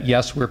Street that,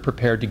 yes, we're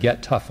prepared to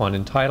get tough on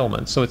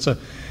entitlement. So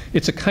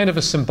it's a kind of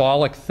a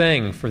symbolic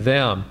thing for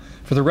them.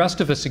 For the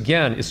rest of us,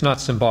 again, it's not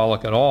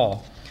symbolic at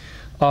all.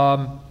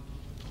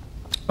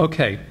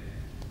 Okay.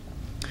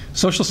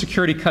 Social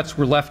Security cuts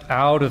were left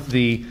out of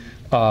the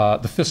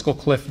the fiscal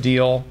cliff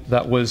deal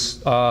that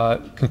was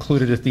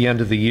concluded at the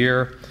end of the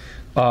year.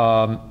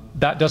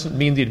 That doesn't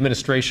mean the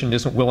administration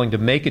isn't willing to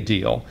make a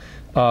deal.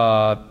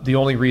 The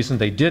only reason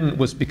they didn't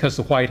was because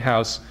the White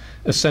House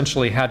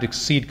essentially had to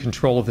cede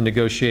control of the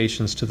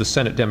negotiations to the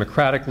Senate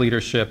Democratic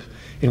leadership,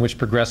 in which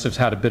progressives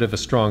had a bit of a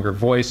stronger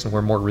voice and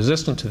were more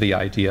resistant to the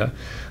idea.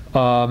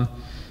 But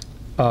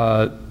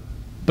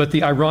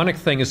the ironic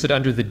thing is that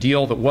under the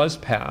deal that was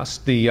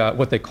passed,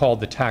 what they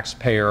called the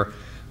Taxpayer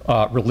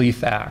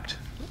Relief Act,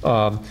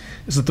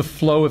 is that the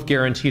flow of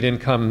guaranteed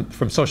income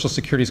from Social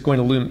Security is going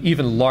to loom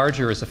even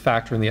larger as a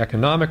factor in the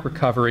economic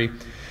recovery,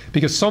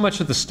 because so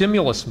much of the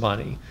stimulus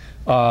money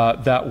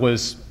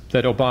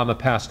that Obama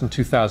passed in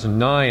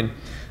 2009,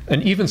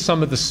 and even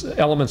some of the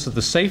elements of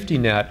the safety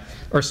net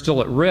are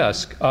still at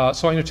risk. So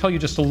I'm going to tell you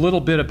just a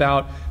little bit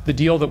about the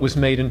deal that was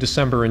made in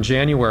December and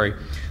January.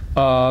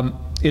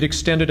 It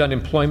extended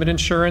unemployment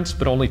insurance,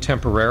 but only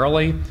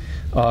temporarily.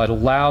 It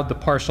allowed the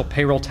partial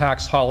payroll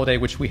tax holiday,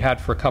 which we had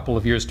for a couple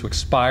of years, to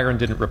expire and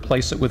didn't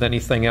replace it with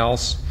anything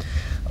else.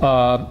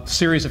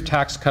 Series of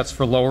tax cuts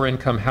for lower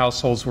income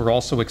households were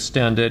also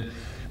extended,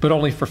 but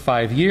only for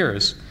 5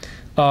 years.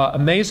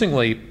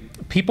 Amazingly,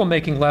 people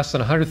making less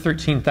than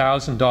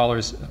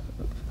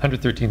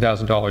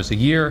 $113,000 a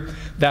year,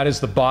 that is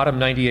the bottom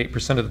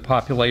 98% of the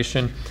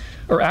population,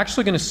 are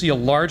actually going to see a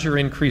larger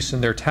increase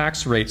in their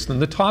tax rates than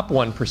the top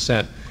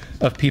 1%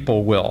 of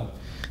people will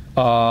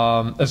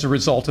as a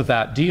result of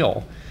that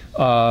deal.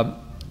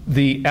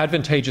 The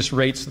advantageous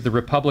rates that the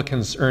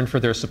Republicans earned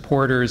for their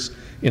supporters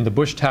in the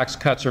Bush tax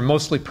cuts are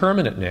mostly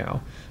permanent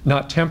now,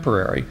 not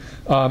temporary.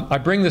 I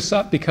bring this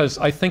up because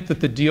I think that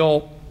the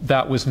deal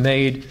that was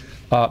made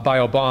by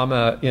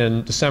Obama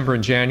in December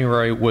and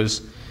January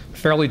was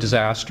fairly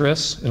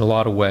disastrous in a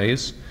lot of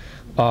ways.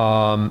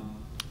 A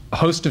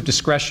host of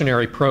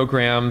discretionary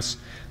programs,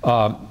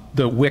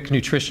 the WIC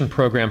nutrition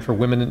program for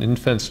women and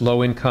infants,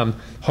 low-income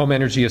home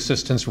energy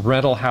assistance,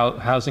 rental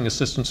housing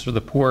assistance for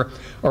the poor,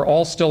 are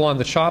all still on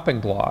the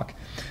chopping block.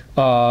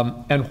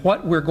 And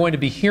what we're going to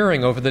be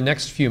hearing over the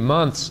next few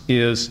months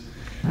is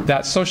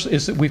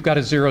that we've got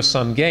a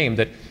zero-sum game,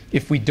 that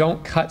if we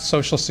don't cut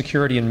Social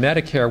Security and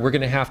Medicare, we're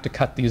going to have to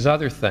cut these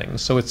other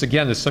things. So it's,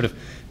 again, this sort of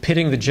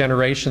pitting the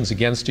generations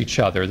against each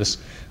other, this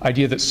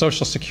idea that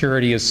Social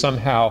Security is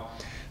somehow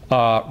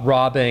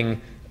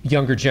robbing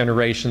younger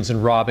generations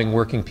and robbing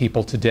working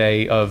people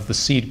today of the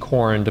seed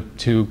corn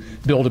to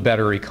build a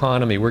better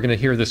economy. We're going to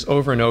hear this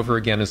over and over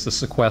again as the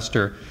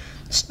sequester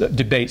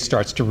debate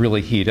starts to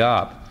really heat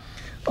up.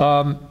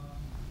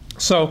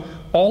 So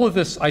all of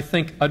this, I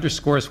think,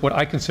 underscores what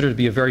I consider to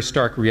be a very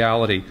stark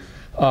reality.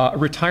 A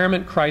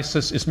retirement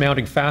crisis is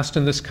mounting fast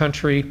in this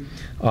country.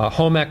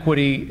 Home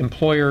equity,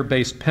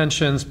 employer-based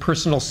pensions,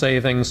 personal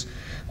savings,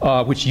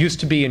 which used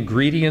to be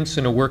ingredients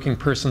in a working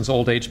person's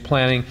old age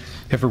planning,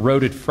 have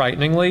eroded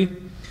frighteningly.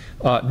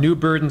 New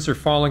burdens are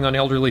falling on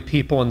elderly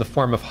people in the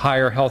form of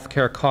higher health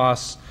care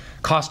costs,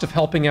 cost of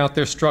helping out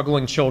their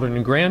struggling children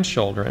and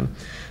grandchildren.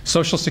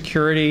 Social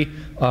Security,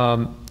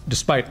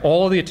 despite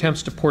all of the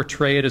attempts to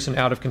portray it as an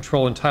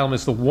out-of-control entitlement,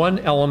 is the one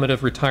element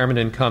of retirement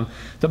income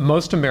that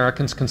most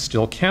Americans can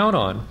still count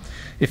on.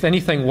 If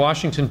anything,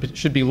 Washington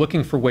should be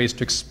looking for ways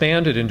to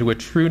expand it into a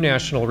true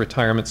national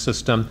retirement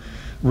system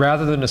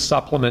rather than a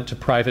supplement to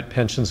private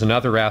pensions and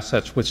other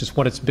assets, which is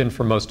what it's been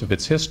for most of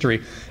its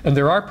history. And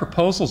there are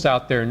proposals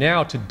out there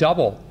now to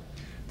double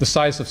the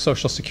size of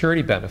Social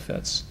Security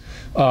benefits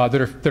that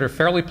are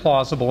fairly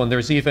plausible, and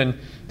there's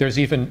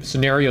even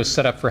scenarios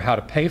set up for how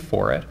to pay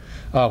for it,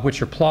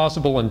 which are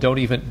plausible and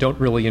don't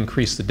really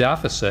increase the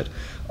deficit.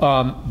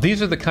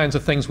 These are the kinds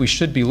of things we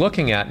should be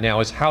looking at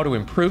now, is how to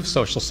improve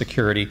Social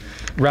Security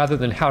rather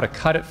than how to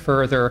cut it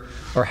further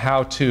or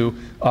how to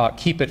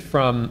keep it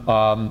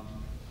from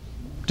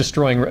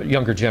destroying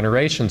younger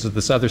generations of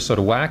this other sort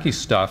of wacky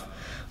stuff.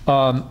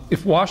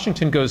 If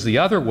Washington goes the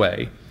other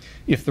way,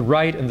 if the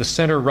right and the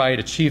center right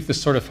achieve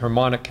this sort of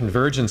harmonic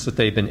convergence that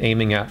they've been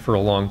aiming at for a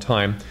long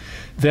time,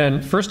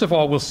 then first of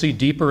all, we'll see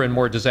deeper and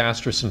more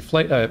disastrous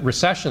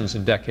recessions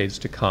in decades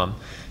to come,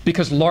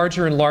 because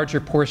larger and larger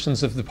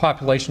portions of the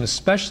population,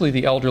 especially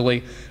the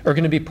elderly, are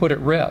going to be put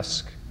at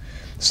risk.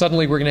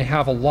 Suddenly we're going to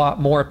have a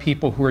lot more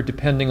people who are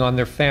depending on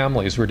their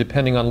families, who are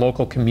depending on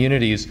local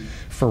communities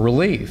for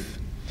relief.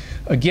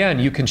 Again,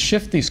 you can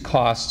shift these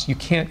costs, you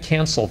can't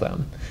cancel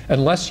them,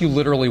 unless you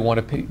literally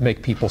want to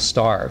make people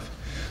starve.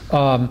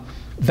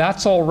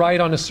 That's all right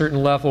on a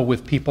certain level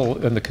with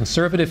people in the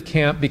conservative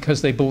camp,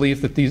 because they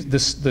believe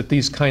that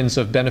these kinds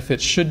of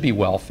benefits should be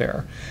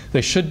welfare.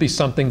 They should be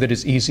something that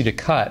is easy to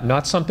cut,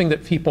 not something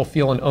that people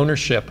feel an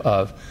ownership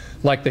of,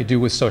 like they do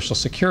with Social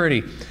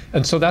Security.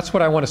 And so that's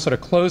what I want to sort of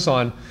close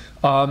on,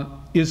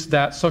 is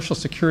that Social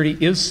Security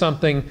is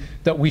something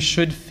that we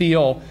should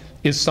feel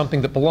is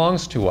something that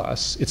belongs to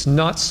us. It's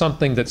not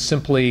something that's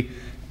simply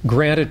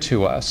granted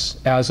to us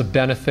as a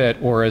benefit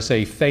or as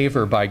a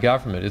favor by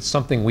government. It's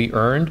something we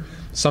earned,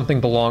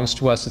 something belongs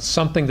to us, it's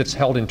something that's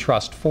held in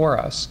trust for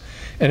us.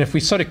 And if we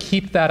sort of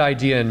keep that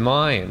idea in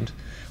mind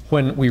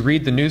when we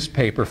read the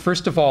newspaper.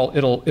 First of all,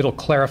 it'll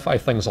clarify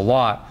things a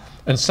lot.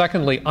 And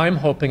secondly, I'm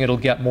hoping it'll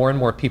get more and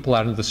more people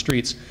out into the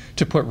streets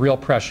to put real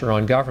pressure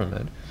on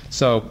government.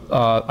 So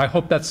I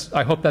hope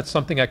that's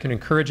something I can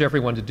encourage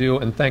everyone to do,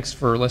 and thanks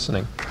for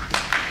listening.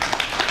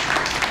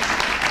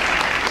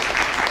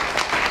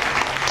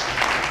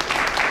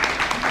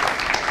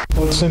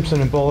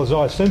 Simpson and bowels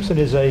are. Simpson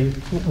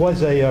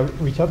was a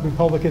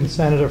Republican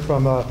senator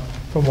from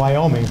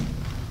Wyoming,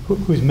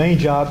 whose main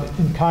job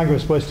in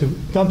Congress was to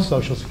dump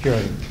Social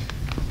Security.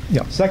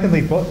 Yeah.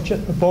 Secondly,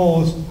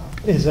 Bowles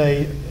was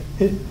a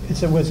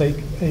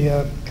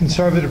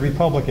conservative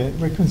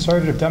Republican,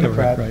 conservative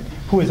Democrat, right.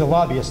 who is a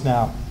lobbyist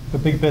now for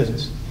big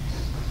business.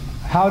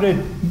 How did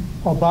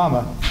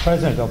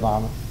President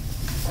Obama,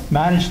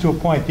 manage to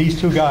appoint these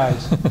two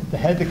guys to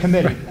head the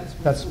committee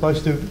that's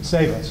supposed to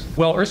save us?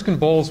 Well, Erskine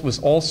Bowles was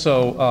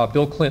also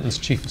Bill Clinton's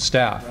chief of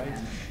staff.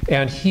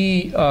 And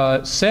he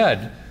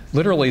said,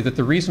 literally, that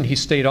the reason he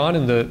stayed on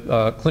in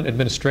the Clinton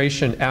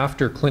administration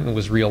after Clinton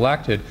was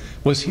reelected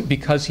was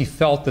because he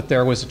felt that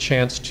there was a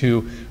chance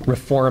to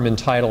reform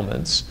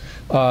entitlements.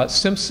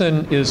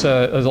 Simpson is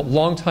a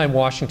longtime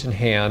Washington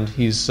hand.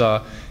 He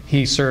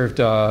served,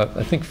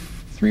 I think,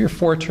 3 or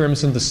 4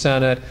 terms in the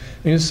Senate.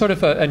 And he was sort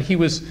of and he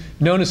was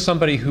known as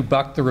somebody who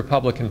bucked the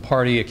Republican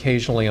Party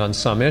occasionally on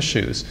some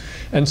issues.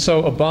 And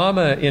so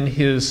Obama, in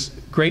his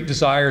great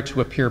desire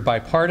to appear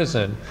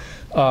bipartisan,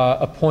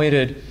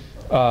 appointed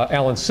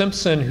Alan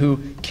Simpson, who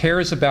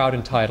cares about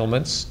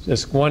entitlements,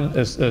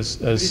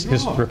 as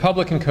his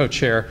Republican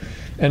co-chair,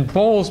 and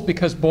Bowles,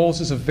 because Bowles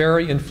is a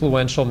very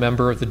influential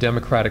member of the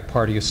Democratic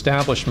Party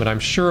establishment. I'm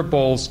sure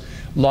Bowles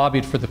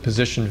lobbied for the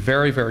position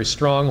very, very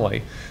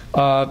strongly.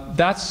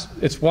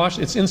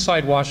 It's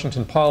inside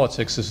Washington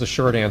politics, is the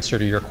short answer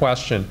to your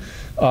question,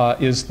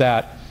 is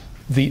that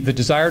the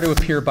desire to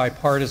appear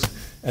bipartisan,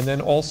 and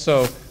then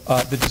also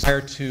the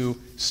desire to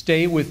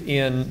stay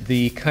within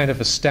the kind of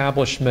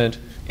establishment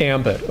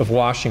ambit of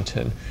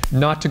Washington,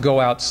 not to go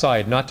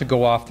outside, not to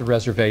go off the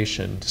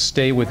reservation, to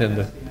stay within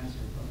the...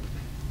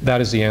 That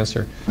is the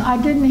answer.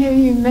 I didn't hear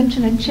you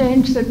mention a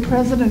change that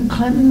President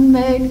Clinton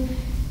made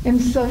in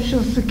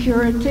Social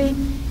Security.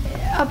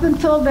 Up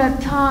until that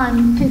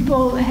time,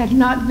 people had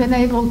not been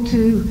able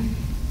to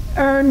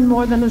earn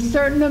more than a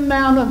certain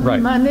amount of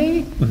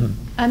money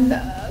and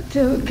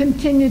to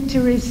continue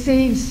to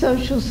receive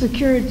Social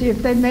Security. If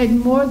they made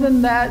more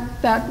than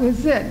that, that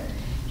was it.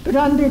 But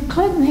under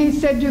Clinton, he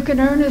said you can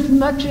earn as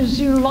much as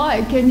you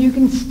like and you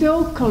can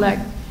still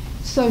collect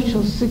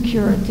Social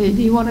Security.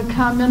 Do you want to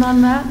comment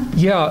on that?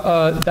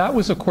 Yeah, that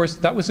was, of course,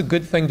 that was a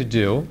good thing to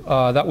do.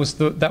 That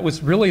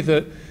was really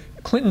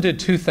Clinton did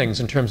 2 things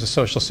in terms of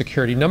Social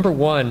Security. Number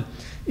one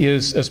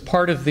is, as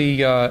part of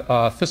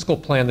the fiscal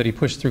plan that he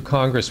pushed through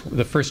Congress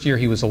the first year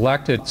he was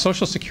elected,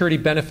 Social Security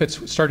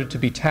benefits started to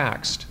be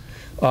taxed.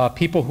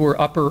 People who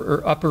were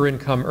upper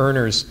income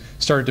earners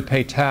started to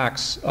pay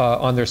tax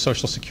on their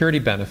Social Security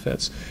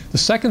benefits. The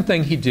second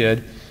thing he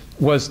did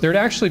was there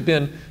had actually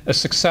been a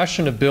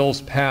succession of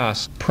bills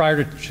passed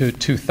prior to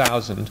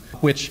 2000,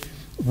 which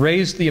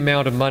raised the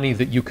amount of money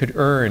that you could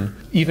earn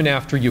even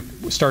after you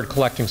started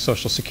collecting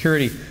Social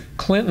Security.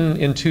 Clinton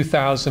in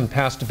 2000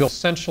 passed a bill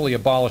essentially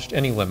abolished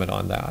any limit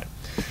on that.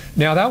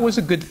 Now, that was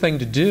a good thing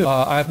to do.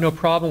 I have no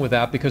problem with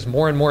that because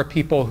more and more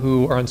people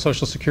who are on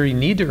Social Security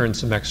need to earn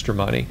some extra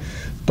money.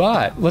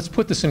 But let's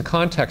put this in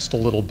context a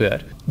little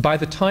bit. By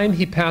the time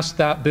he passed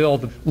that bill,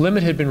 the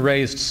limit had been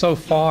raised so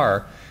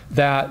far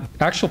that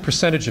actual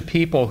percentage of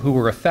people who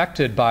were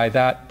affected by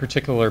that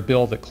particular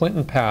bill that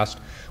Clinton passed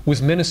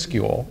was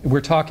minuscule. We're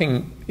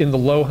talking in the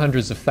low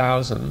hundreds of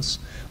thousands,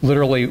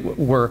 literally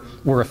were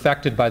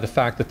affected by the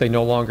fact that they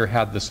no longer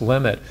had this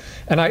limit.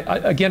 And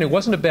again, it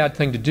wasn't a bad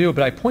thing to do,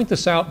 but I point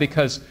this out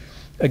because,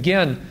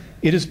 again,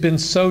 it has been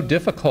so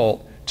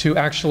difficult to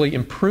actually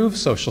improve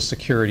Social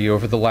Security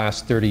over the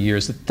last 30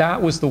 years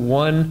that was the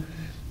one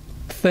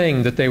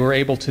thing that they were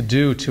able to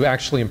do to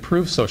actually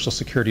improve Social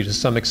Security to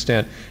some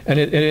extent. And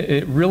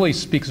it really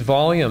speaks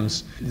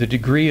volumes, the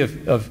degree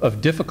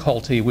of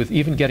difficulty with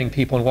even getting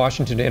people in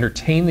Washington to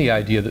entertain the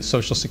idea that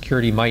Social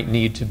Security might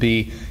need to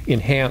be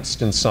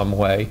enhanced in some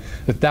way,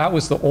 that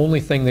was the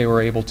only thing they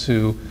were able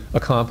to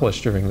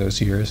accomplish during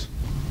those years.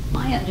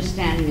 My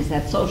understanding is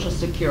that Social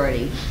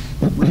Security,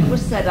 when it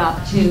was set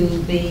up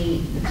to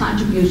be, the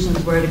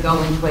contributions were to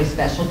go into a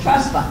special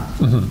trust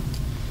fund.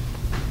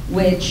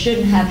 Which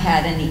shouldn't have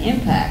had any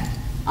impact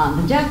on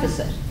the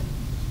deficit.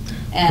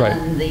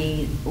 And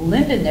the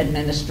Lyndon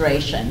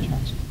administration,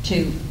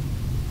 to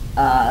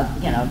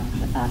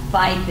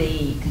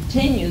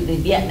continue the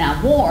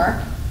Vietnam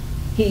War,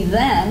 he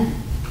then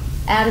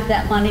added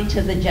that money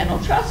to the general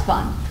trust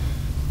fund.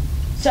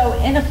 So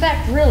in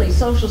effect, really,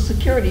 Social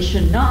Security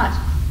should not,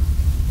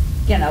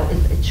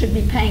 it should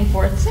be paying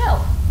for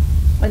itself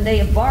when they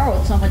have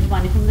borrowed so much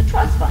money from the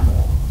trust fund.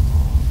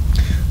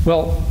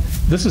 Well,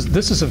 this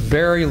is a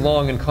very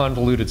long and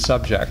convoluted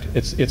subject.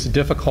 It's a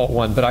difficult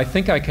one, but I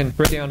think I can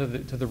break down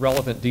to the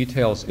relevant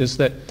details. Is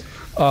that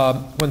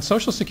when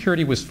Social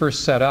Security was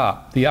first set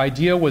up, the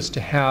idea was to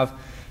have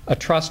a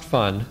trust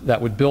fund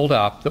that would build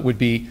up, that would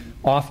be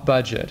off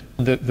budget.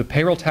 The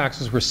payroll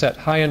taxes were set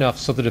high enough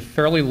so that a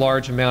fairly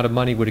large amount of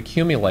money would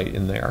accumulate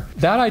in there.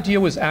 That idea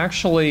was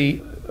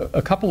actually,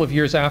 a couple of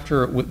years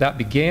after that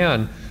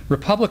began,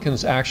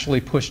 Republicans actually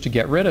pushed to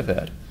get rid of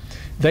it.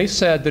 They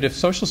said that if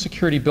Social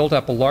Security built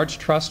up a large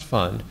trust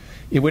fund,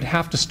 it would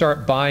have to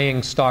start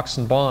buying stocks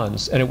and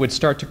bonds, and it would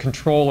start to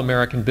control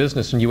American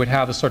business, and you would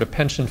have a sort of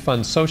pension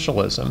fund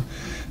socialism.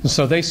 And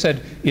so they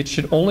said it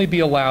should only be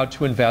allowed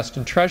to invest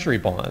in treasury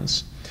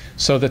bonds,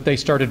 so that they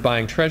started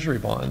buying treasury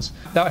bonds.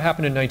 That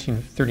happened in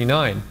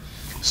 1939.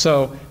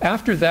 So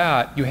after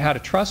that, you had a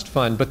trust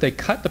fund, but they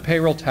cut the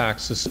payroll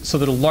taxes so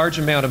that a large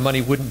amount of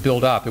money wouldn't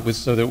build up. It was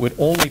so that it would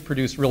only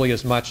produce really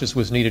as much as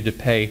was needed to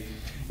pay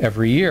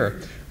every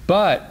year.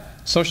 But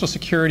Social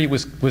Security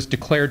was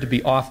declared to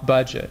be off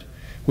budget,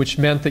 which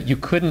meant that you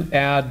couldn't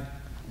add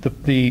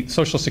the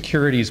Social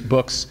Security's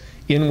books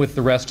in with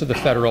the rest of the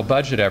federal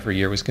budget every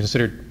year. It was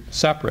considered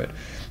separate.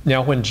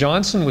 Now, when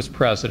Johnson was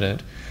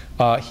president,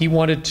 he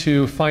wanted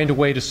to find a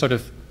way to sort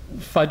of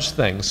fudge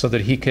things so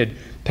that he could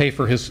pay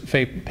for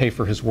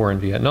his war in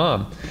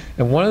Vietnam.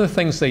 And one of the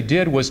things they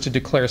did was to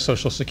declare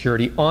Social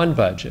Security on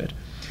budget,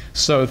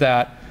 so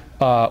that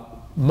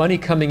money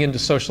coming into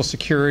Social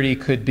Security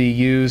could be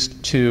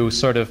used to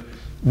sort of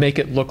make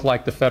it look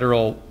like the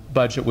federal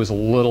budget was a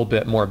little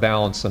bit more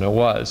balanced than it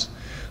was.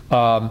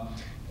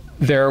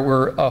 There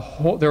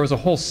was a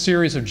whole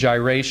series of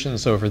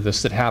gyrations over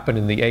this that happened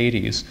in the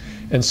 80s,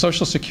 and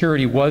Social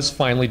Security was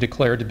finally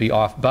declared to be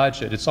off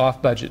budget. It's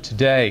off budget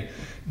today,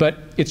 but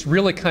it's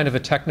really kind of a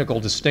technical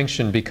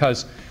distinction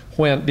because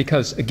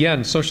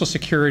again, Social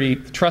Security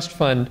trust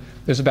fund,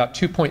 there's about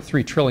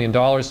 $2.3 trillion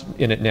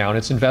in it now, and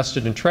it's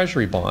invested in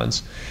treasury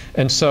bonds.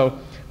 And so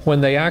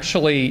when they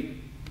actually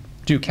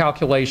do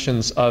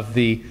calculations of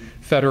the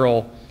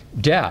federal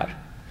debt,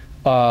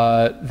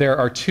 there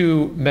are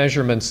two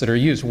measurements that are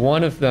used.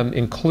 One of them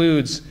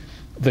includes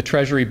the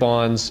treasury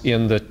bonds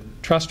in the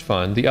trust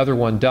fund, the other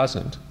one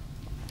doesn't.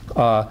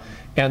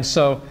 And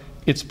so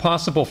it's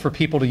possible for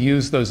people to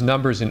use those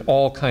numbers in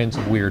all kinds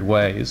of weird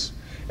ways,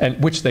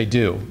 and which they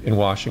do in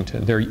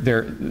Washington.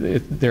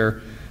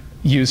 They're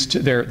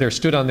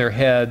stood on their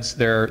heads,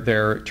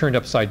 they're turned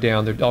upside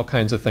down, all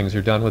kinds of things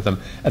are done with them,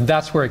 and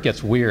that's where it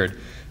gets weird.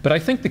 But I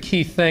think the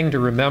key thing to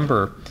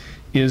remember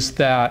is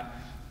that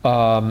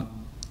the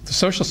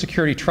Social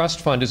Security Trust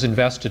Fund is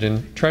invested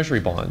in treasury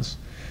bonds,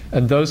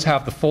 and those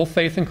have the full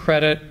faith and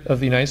credit of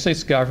the United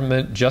States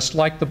government, just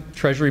like the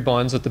treasury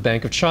bonds that the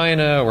Bank of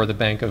China or the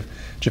Bank of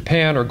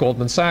Japan or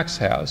Goldman Sachs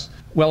has.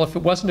 Well, if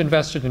it wasn't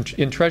invested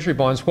in treasury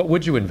bonds, what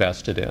would you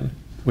invest it in?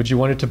 Would you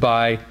want it to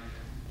buy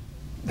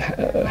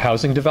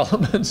housing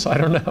developments? I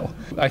don't know.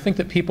 I think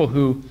that people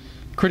who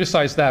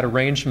criticize that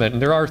arrangement,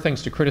 and there are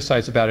things to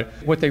criticize about it,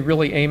 what they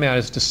really aim at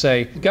is to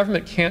say the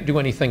government can't do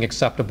anything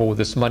acceptable with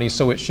this money,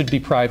 so it should be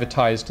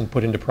privatized and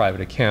put into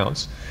private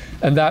accounts.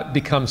 And that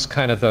becomes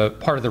kind of the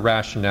part of the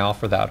rationale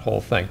for that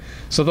whole thing.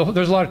 So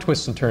there's a lot of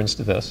twists and turns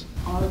to this.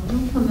 Are you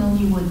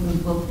familiar with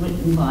the book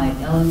written by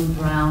Ellen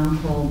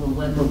Brown called The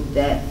Web of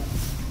Debt?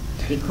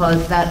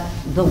 Because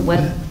the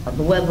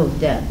web of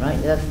debt, right?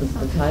 That's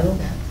the title.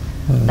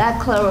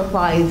 That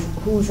clarifies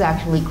who's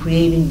actually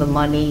creating the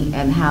money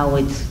and how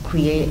it's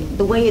created.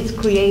 The way it's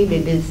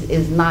created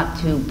is not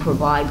to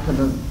provide for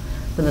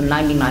the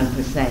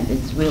 99%.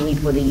 It's really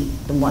for the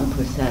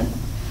 1%,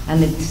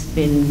 and it's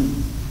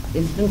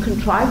been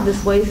contrived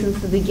this way since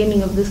the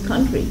beginning of this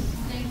country. Do you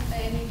think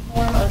any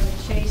form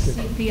of the Chase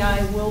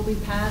CPI will be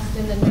passed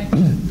in the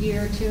next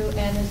year or two?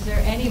 And is there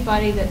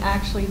anybody that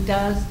actually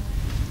does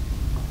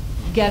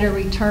get a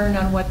return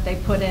on what they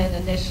put in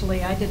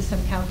initially? I did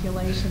some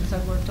calculations.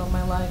 I've worked all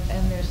my life,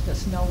 and there's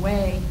just no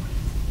way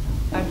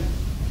I'm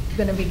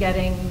going to be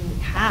getting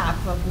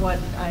half of what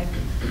I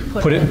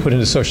put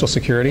into Social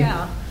Security?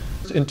 Yeah.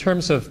 In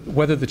terms of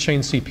whether the chain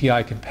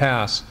CPI can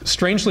pass,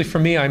 strangely for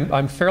me,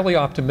 I'm fairly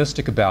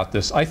optimistic about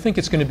this. I think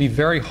it's going to be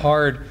very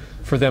hard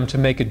for them to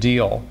make a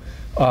deal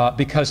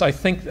because I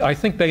think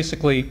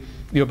basically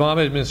the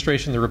Obama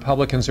administration, the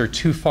Republicans, are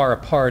too far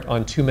apart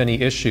on too many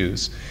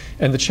issues.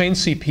 And the chain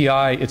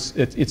CPI,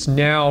 it's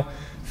now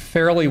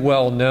fairly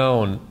well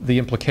known, the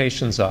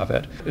implications of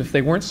it. If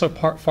they weren't so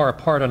far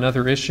apart on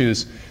other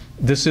issues,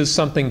 this is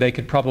something they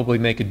could probably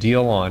make a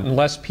deal on.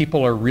 Unless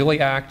people are really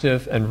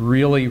active and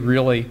really,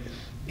 really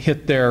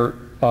hit their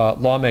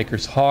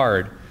lawmakers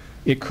hard,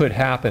 it could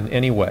happen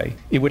anyway.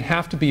 It would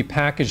have to be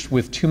packaged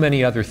with too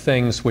many other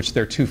things which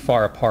they're too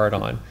far apart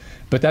on.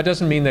 But that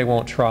doesn't mean they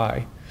won't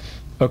try.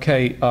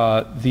 Okay,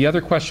 the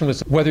other question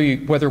was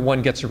whether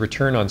one gets a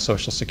return on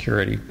Social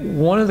Security.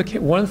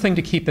 One thing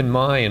to keep in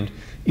mind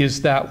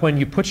is that when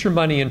you put your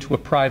money into a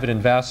private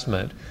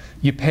investment,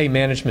 you pay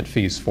management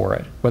fees for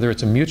it. Whether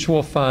it's a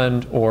mutual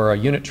fund or a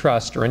unit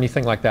trust or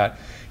anything like that,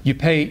 you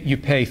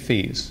pay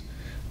fees.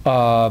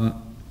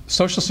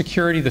 Social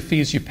Security, the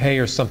fees you pay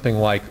are something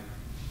like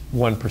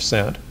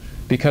 1%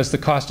 because the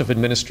cost of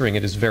administering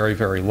it is very,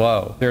 very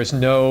low. There's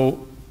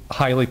no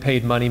highly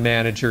paid money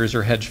managers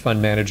or hedge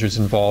fund managers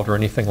involved or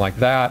anything like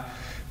that,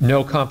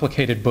 no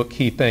complicated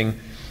bookkeeping.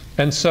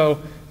 And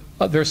so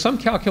There are some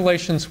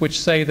calculations which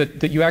say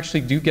that you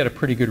actually do get a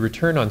pretty good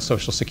return on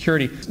Social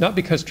Security, not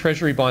because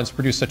Treasury bonds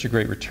produce such a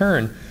great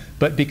return,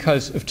 but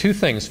because of two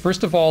things.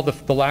 First of all,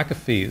 the lack of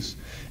fees,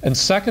 and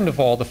second of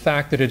all, the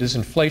fact that it is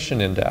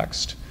inflation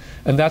indexed.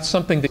 And that's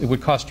something that it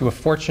would cost you a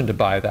fortune to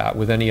buy that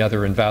with any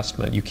other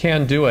investment. You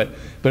can do it,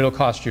 but it'll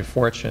cost you a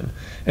fortune.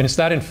 And it's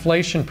that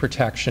inflation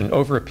protection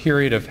over a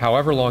period of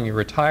however long you're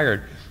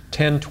retired,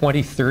 10,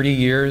 20, 30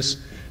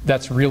 years,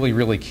 that's really,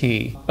 really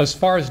key. As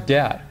far as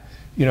debt,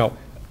 you know,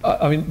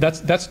 I mean,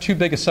 that's too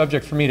big a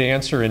subject for me to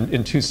answer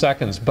in 2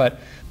 seconds, but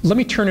let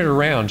me turn it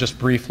around just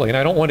briefly, and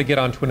I don't want to get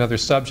onto another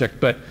subject,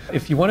 but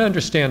if you want to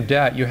understand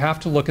debt, you have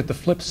to look at the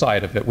flip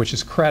side of it, which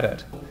is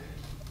credit.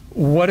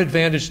 What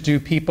advantage do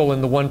people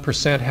in the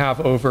 1%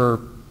 have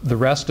over the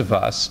rest of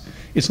us?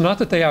 It's not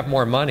that they have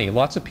more money.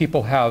 Lots of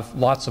people have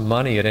lots of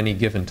money at any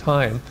given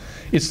time.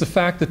 It's the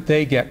fact that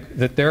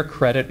that their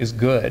credit is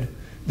good.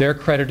 Their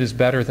credit is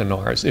better than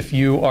ours. If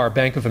you are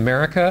Bank of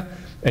America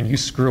and you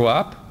screw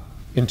up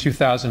in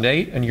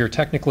 2008 and you're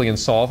technically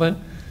insolvent,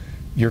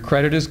 your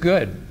credit is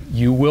good.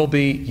 You will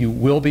be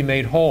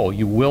made whole.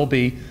 You will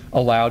be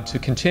allowed to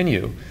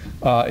continue.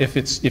 If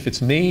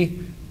it's me,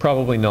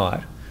 probably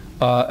not.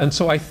 And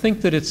so I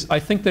think that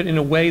in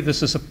a way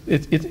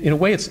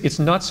it's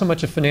not so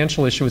much a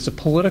financial issue, it's a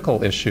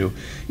political issue.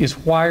 Is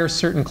why are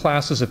certain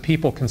classes of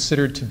people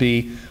considered to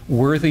be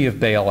worthy of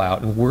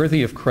bailout and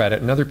worthy of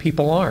credit and other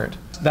people aren't?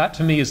 That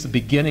to me is the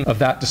beginning of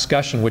that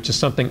discussion, which is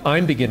something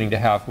I'm beginning to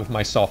have with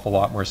myself a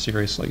lot more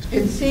seriously.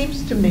 It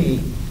seems to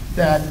me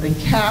that the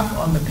cap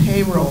on the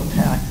payroll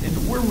tax,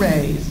 if it were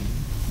raised,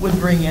 would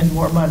bring in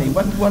more money.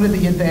 What are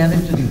the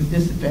advantages and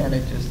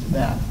disadvantages to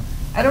that?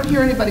 I don't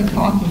hear anybody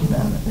talking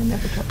about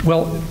it.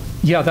 Well,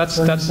 yeah, that's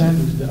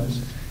Sanders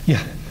does.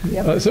 Yeah.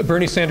 So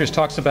Bernie Sanders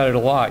talks about it a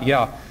lot.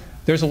 Yeah,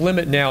 there's a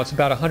limit now. It's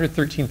about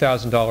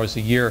 $113,000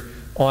 a year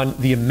on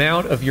the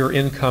amount of your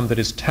income that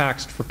is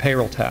taxed for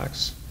payroll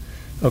tax.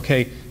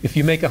 Okay, if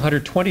you make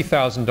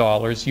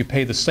 $120,000, you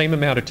pay the same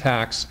amount of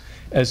tax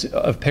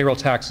of payroll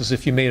tax as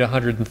if you made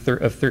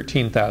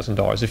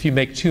 $113,000. If you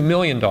make $2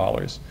 million,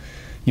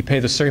 you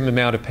pay the same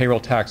amount of payroll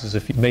taxes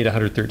if you made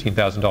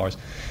 $113,000.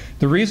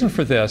 The reason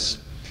for this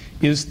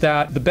is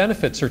that the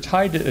benefits are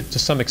tied to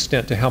some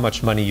extent to how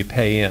much money you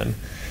pay in.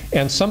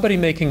 And somebody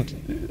making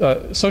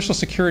Social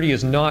Security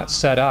is not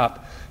set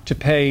up to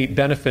pay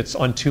benefits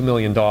on $2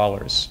 million.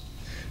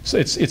 So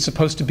it's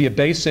supposed to be a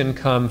base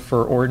income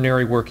for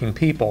ordinary working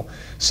people.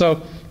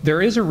 So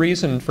there is a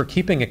reason for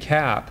keeping a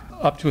cap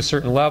up to a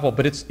certain level,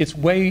 but it's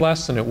way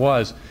less than it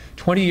was.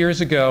 20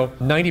 years ago,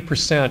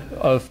 90%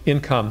 of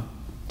income,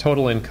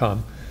 total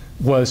income,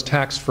 was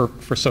taxed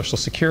for Social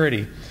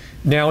Security.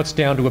 Now it's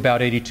down to about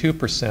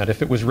 82%.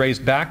 If it was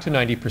raised back to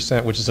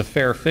 90%, which is a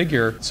fair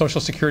figure, Social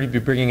Security would be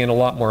bringing in a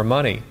lot more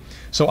money.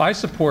 So I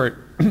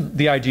support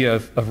the idea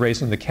of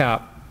raising the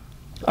cap.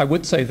 I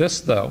would say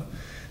this, though,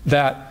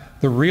 that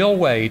the real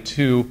way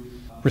to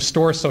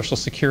restore Social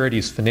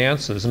Security's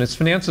finances, and its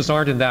finances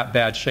aren't in that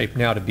bad shape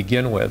now to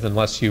begin with,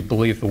 unless you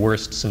believe the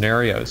worst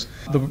scenarios.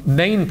 The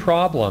main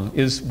problem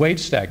is wage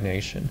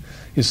stagnation.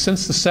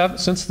 Since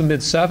the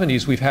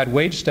mid-70s, we've had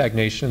wage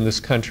stagnation in this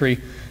country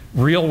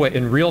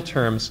in real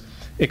terms,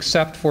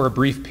 except for a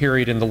brief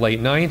period in the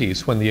late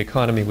 90s when the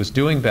economy was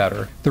doing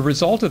better. The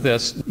result of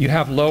this, you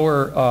have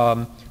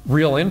lower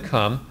real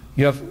income,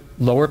 you have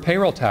lower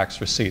payroll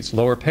tax receipts.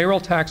 Lower payroll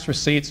tax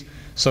receipts,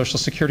 Social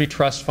Security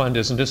Trust Fund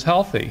isn't as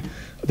healthy.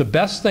 The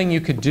best thing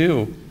you could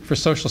do for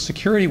Social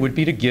Security would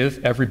be to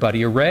give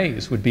everybody a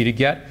raise, would be to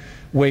get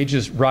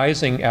wages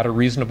rising at a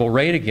reasonable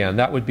rate again.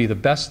 That would be the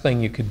best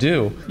thing you could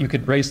do. You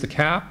could raise the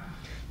cap,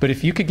 but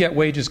if you could get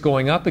wages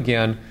going up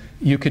again,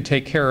 you could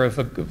take care of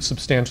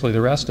substantially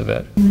the rest of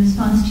it. In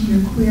response to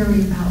your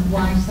query about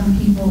why some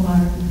people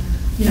are,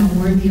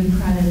 worthy of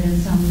credit and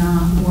some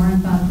not,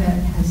 Warren Buffett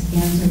has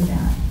answered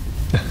that.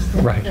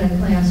 Right. The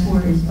class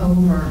war is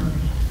over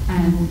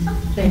and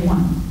they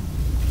won.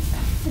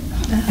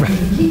 Right.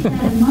 Keep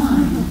that in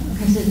mind,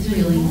 because it's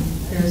really,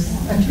 there's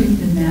a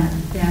truth in that,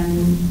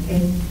 and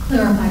it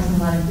clarifies a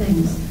lot of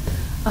things.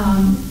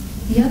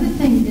 The other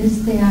thing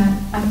is that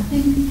I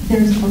think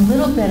there's a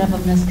little bit of a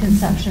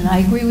misconception. I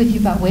agree with you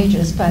about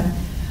wages, but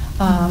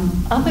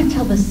up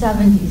until the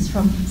 70s,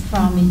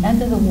 from the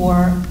end of the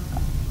war,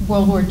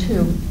 World War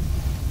II,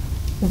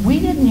 we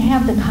didn't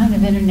have the kind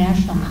of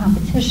international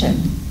competition.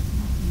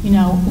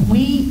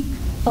 We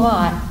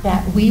thought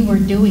that we were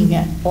doing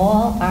it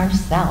all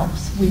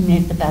ourselves. We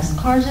made the best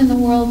cars in the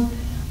world,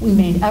 we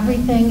made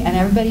everything, and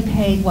everybody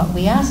paid what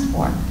we asked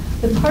for.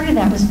 But part of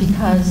that was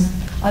because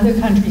other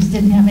countries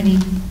didn't have any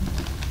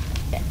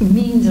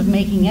means of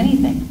making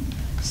anything.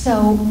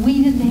 So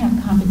we didn't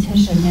have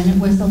competition, and it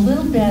was a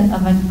little bit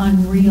of an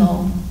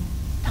unreal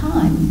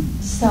time.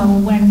 So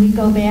when we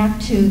go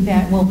back to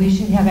that, well, we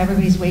should have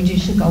everybody's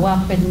wages should go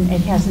up, and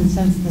it hasn't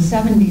since the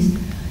 70s,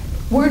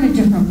 we're in a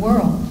different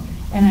world.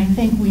 And I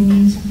think we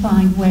need to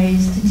find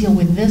ways to deal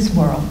with this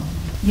world.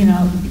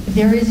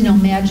 There is no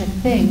magic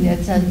thing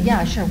that says,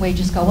 yeah, sure,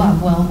 wages go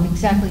up. Well,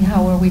 exactly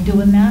how are we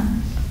doing that?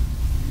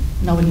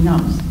 Nobody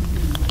knows.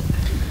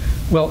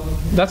 Well,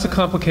 that's a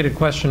complicated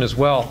question as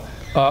well.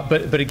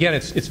 But again,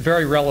 it's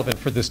very relevant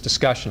for this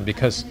discussion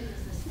because,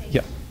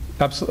 yeah,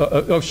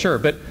 absolutely. Oh, sure.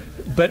 But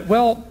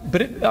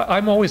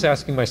I'm always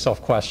asking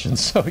myself questions,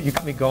 so you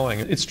got me going.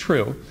 It's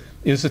true.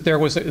 Is that the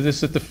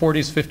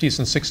 40s, 50s,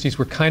 and 60s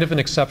were kind of an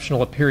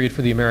exceptional period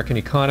for the American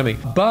economy.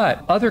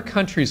 But other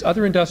countries,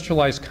 other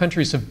industrialized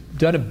countries have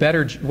done a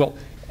better, well,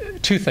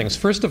 two things.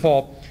 First of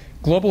all,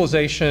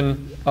 globalization,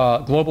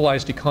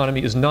 globalized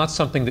economy is not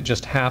something that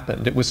just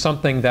happened. It was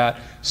something that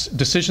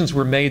decisions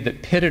were made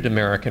that pitted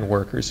American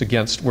workers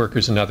against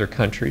workers in other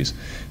countries.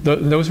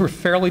 Those were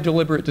fairly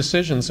deliberate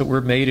decisions that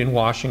were made in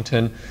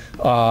Washington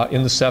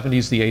in the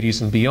 70s, the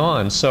 80s, and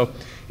beyond. So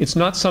it's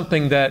not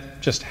something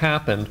that just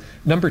happened.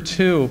 Number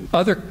two,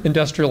 other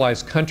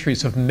industrialized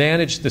countries have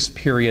managed this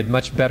period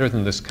much better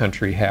than this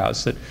country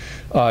has.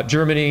 That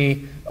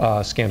Germany,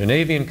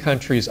 Scandinavian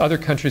countries, other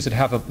countries that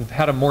have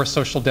had a more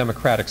social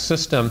democratic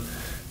system,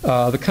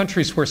 the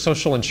countries where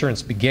social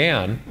insurance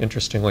began,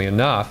 interestingly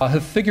enough,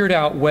 have figured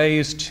out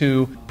ways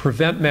to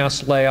prevent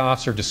mass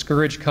layoffs or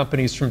discourage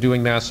companies from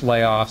doing mass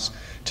layoffs,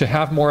 to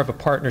have more of a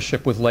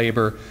partnership with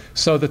labor,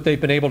 so that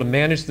they've been able to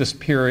manage this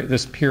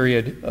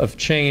period of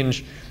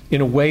change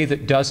in a way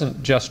that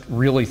doesn't just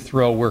really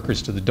throw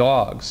workers to the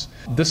dogs.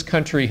 This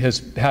country has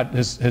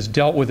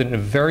dealt with it in a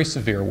very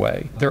severe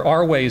way. There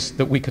are ways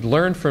that we could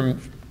learn from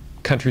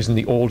countries in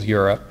the old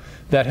Europe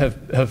that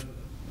have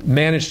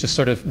managed to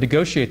sort of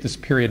negotiate this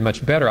period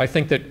much better. I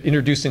think that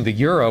introducing the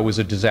euro was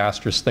a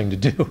disastrous thing to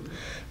do.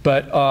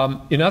 But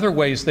in other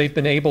ways, they've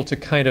been able to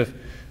kind of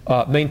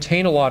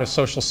maintain a lot of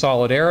social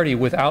solidarity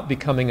without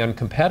becoming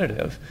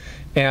uncompetitive.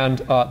 And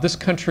this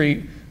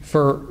country,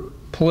 for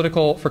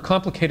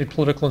complicated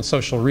political and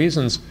social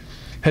reasons,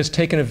 has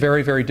taken a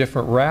very, very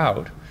different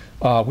route,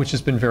 which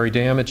has been very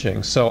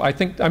damaging. So I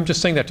think I'm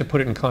just saying that to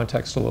put it in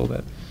context a little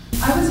bit.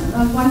 I was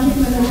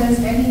wondering whether there's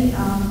any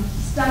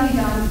study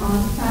done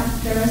on the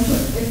fact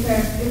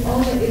if all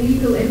the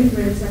illegal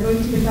immigrants are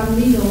going to become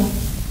legal,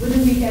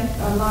 wouldn't we get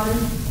a lot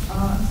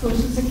of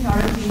social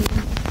security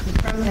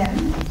from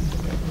them?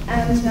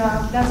 And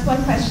that's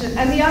one question.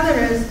 And the other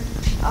is,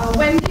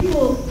 when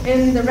people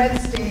in the red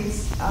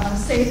states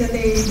say that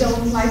they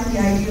don't like the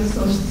idea of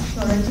social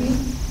security,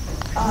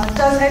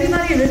 does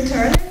anybody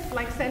return it,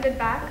 like send it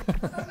back?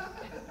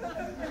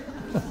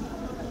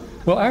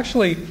 Well,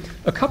 actually,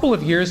 a couple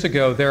of years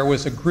ago, there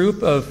was a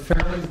group of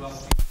fairly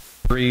wealthy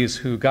retirees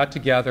who got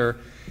together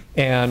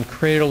and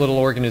created a little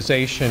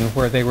organization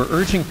where they were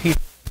urging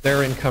people in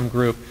their income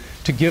group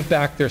to give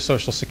back their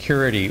Social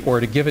Security or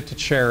to give it to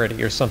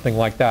charity or something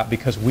like that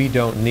because we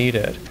don't need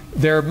it.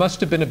 There must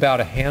have been about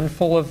a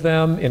handful of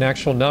them in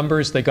actual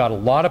numbers. They got a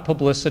lot of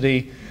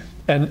publicity,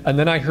 and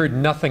then I heard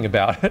nothing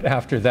about it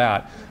after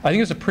that. I think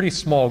it was a pretty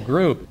small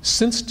group.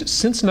 Since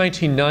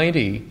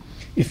 1990,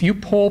 if you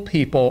poll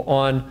people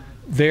on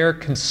their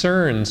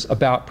concerns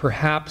about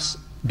perhaps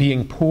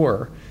being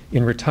poor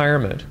in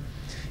retirement,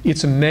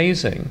 it's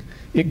amazing.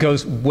 It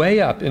goes way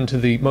up into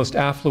the most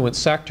affluent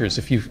sectors.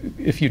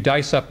 If you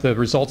dice up the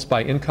results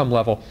by income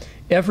level,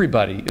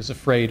 everybody is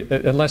afraid,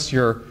 unless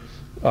you're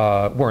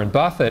Warren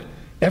Buffett,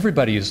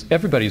 everybody's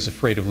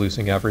afraid of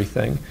losing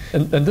everything.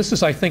 And this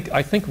is, I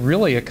think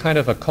really a kind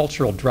of a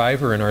cultural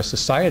driver in our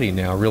society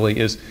now, really,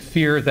 is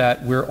fear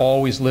that we're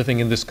always living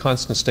in this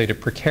constant state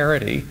of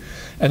precarity.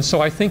 And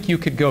so I think you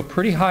could go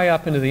pretty high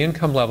up into the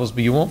income levels,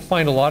 but you won't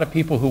find a lot of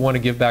people who want to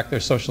give back their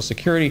Social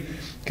Security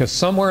because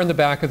somewhere in the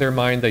back of their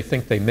mind they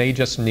think they may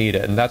just need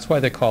it, and that's why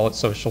they call it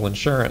social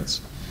insurance.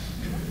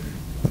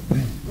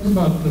 What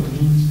about the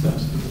means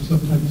testing?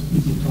 Sometimes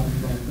people talk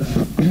about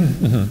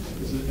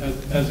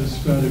that as a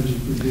strategy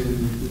for dealing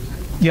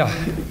with this.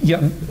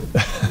 Yeah.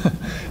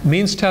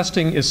 Means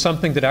testing is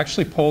something that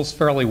actually polls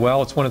fairly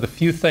well. It's one of the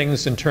few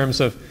things in terms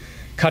of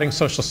cutting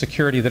Social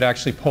Security that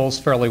actually polls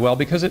fairly well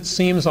because it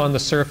seems on the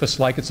surface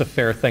like it's a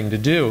fair thing to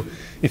do.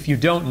 If you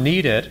don't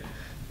need it,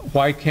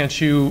 why can't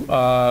you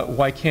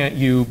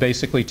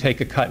basically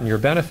take a cut in your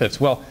benefits?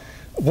 Well,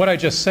 what I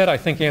just said I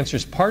think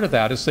answers part of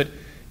that. Is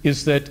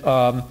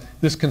that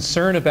this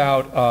concern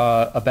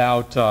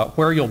about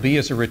where you'll be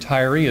as a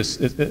retiree is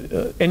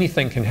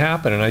anything can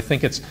happen, and I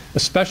think it's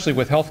especially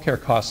with healthcare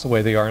costs the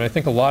way they are, and I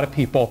think a lot of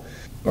people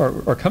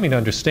are coming to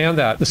understand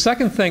that. The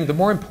second thing, the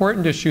more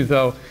important issue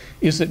though,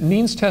 is that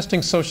means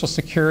testing Social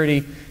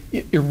Security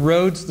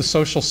erodes the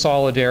social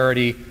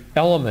solidarity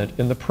element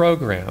in the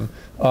program.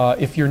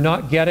 If you're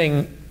not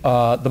getting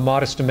the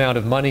modest amount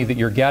of money that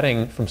you're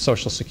getting from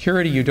Social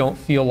Security, you don't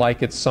feel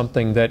like it's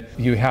something that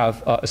you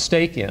have a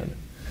stake in.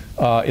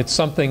 It's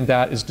something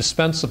that is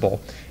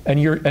dispensable. And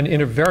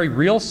in a very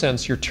real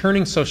sense, you're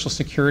turning Social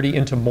Security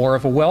into more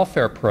of a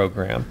welfare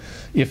program.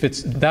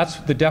 That's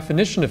the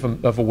definition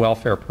of a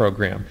welfare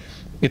program.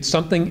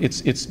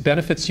 It's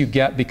benefits you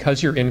get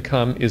because your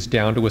income is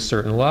down to a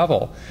certain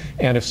level.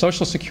 And if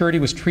Social Security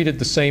was treated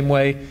the same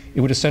way, it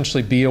would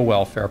essentially be a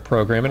welfare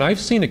program. And I've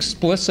seen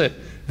explicit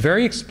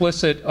very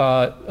explicit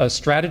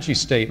strategy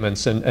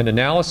statements and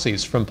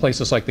analyses from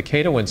places like the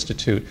Cato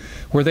Institute,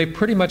 where they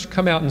pretty much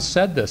come out and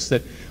said this,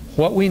 that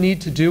what we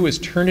need to do is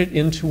turn it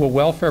into a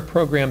welfare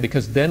program,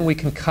 because then we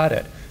can cut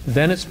it.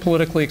 Then it's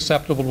politically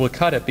acceptable to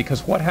cut it,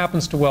 because what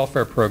happens to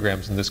welfare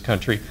programs in this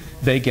country?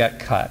 They get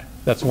cut.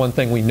 That's one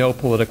thing we know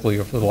politically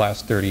over the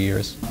last 30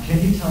 years.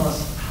 Can you tell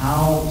us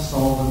how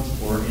solvent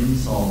or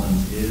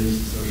insolvent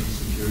is the Social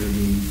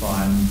Security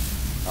Fund?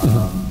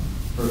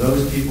 For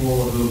those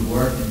people who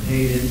worked and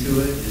paid into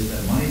it, is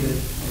that money that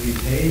we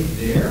paid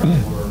there,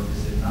 or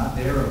is it not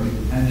there? Are we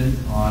dependent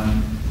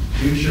on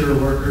future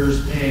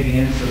workers paying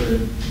in so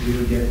that we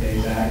would get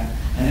paid back?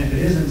 And if it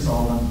is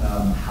insolvent,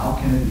 how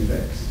can it be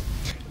fixed?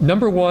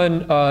 Number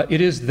one,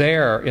 it is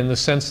there in the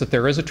sense that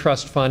there is a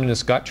trust fund and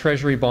it's got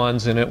treasury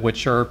bonds in it,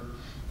 which are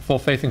full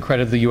faith and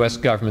credit of the U.S.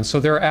 government. So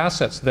there are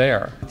assets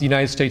there the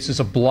United States is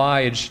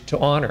obliged to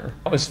honor.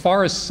 As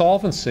far as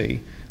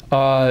solvency,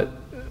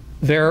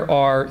 there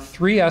are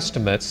 3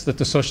 estimates that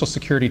the Social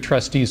Security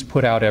trustees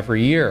put out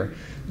every year.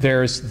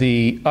 There's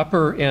the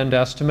upper end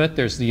estimate,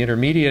 there's the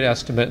intermediate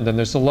estimate, and then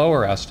there's the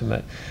lower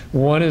estimate.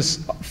 One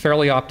is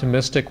fairly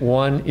optimistic,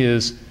 one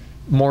is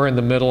more in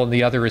the middle, and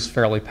the other is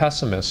fairly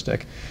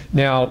pessimistic.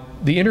 Now,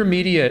 the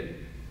intermediate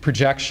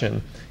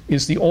projection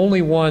is the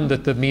only one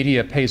that the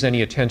media pays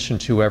any attention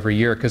to every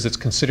year, because it's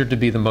considered to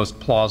be the most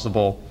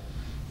plausible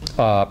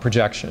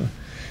projection.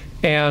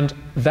 And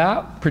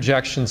that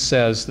projection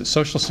says that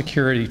Social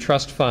Security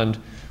Trust Fund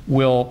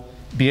will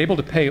be able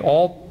to pay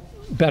all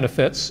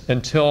benefits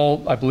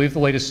until, I believe the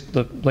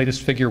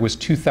latest figure was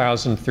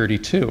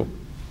 2032,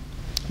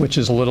 which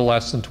is a little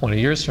less than 20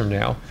 years from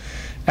now.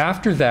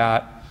 After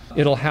that,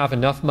 it'll have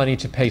enough money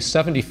to pay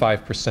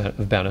 75%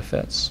 of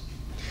benefits.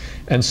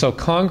 And so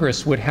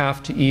Congress would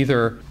have to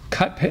either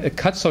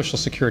cut Social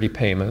Security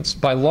payments.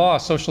 By law,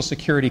 Social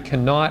Security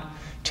cannot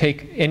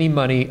take any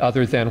money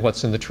other than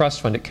what's in the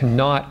trust fund. It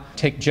cannot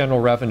take general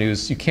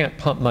revenues. You can't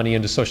pump money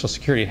into Social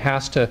Security. It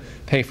has to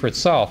pay for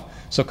itself.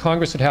 So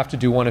Congress would have to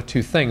do one of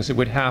 2 things. It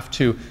would have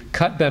to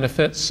cut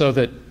benefits so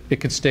that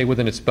it could stay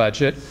within its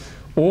budget,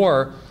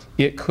 or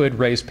it could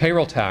raise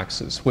payroll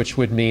taxes, which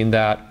would mean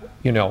that,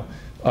 you know,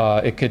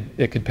 it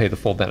could pay the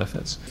full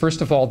benefits.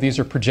 First of all, these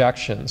are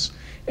projections.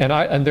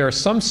 And there are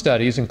some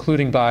studies,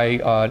 including by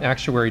an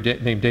actuary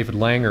named David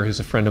Langer, who's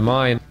a friend of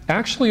mine.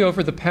 Actually,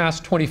 over the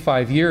past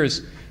 25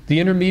 years, the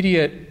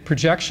intermediate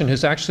projection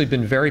has actually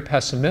been very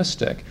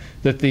pessimistic,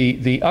 that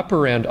the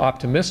upper end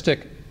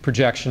optimistic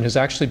projection has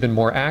actually been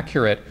more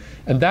accurate.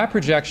 And that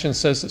projection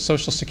says that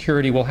Social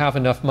Security will have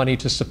enough money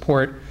to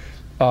support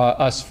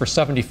us for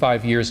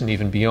 75 years and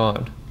even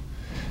beyond.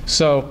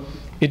 So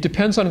it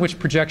depends on which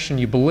projection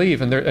you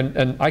believe.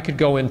 And I could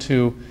go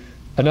into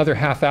another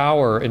half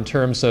hour in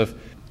terms of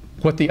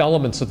what the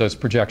elements of those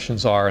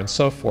projections are and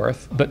so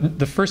forth. But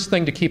the first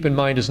thing to keep in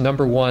mind is,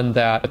 number one,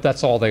 that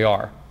that's all they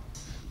are.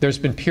 There's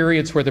been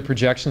periods where the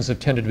projections have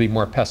tended to be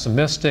more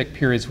pessimistic,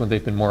 periods when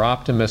they've been more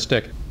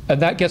optimistic.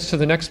 And that gets to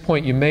the next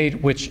point you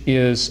made, which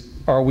is,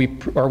 are we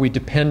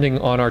depending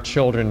on our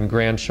children and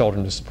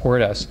grandchildren to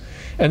support us?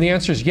 And the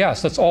answer is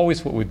yes. That's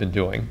always what we've been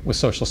doing with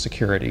Social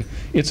Security.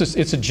 It's a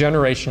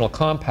generational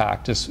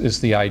compact is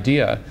the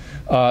idea.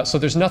 So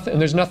there's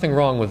nothing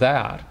wrong with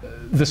that.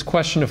 This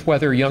question of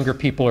whether younger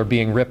people are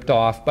being ripped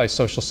off by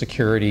Social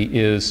Security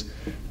is,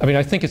 I mean,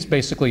 I think it's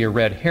basically a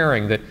red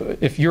herring, that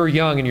if you're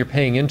young and you're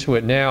paying into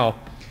it now,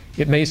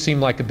 it may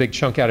seem like a big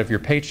chunk out of your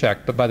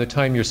paycheck, but by the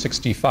time you're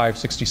 65,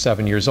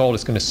 67 years old,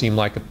 it's going to seem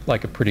like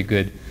a pretty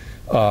good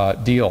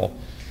deal.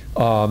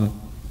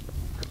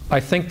 I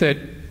think that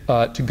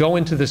to go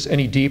into this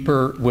any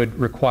deeper would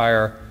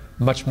require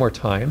much more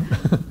time.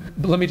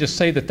 But let me just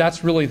say that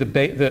that's really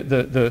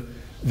the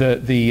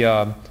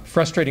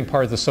frustrating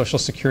part of the Social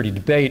Security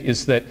debate,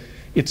 is that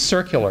it's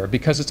circular,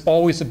 because it's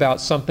always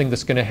about something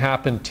that's going to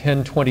happen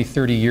 10, 20,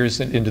 30 years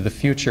into the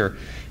future.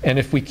 And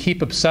if we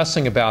keep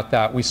obsessing about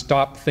that, we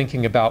stop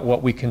thinking about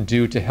what we can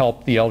do to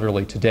help the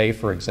elderly today,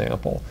 for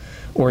example,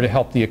 or to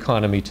help the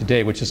economy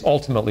today, which is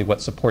ultimately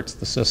what supports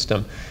the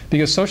system.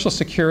 Because Social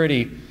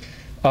Security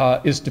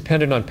is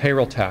dependent on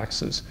payroll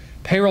taxes.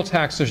 Payroll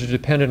taxes are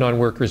dependent on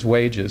workers'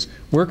 wages.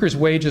 Workers'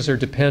 wages are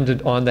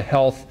dependent on the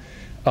health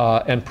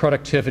and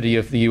productivity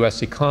of the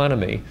U.S.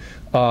 economy.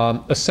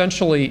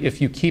 Essentially, if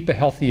you keep a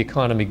healthy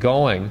economy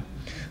going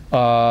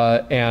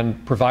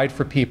and provide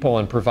for people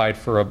and provide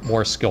for a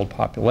more skilled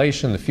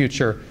population in the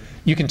future,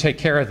 you can take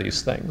care of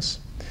these things.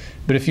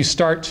 But if you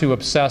start to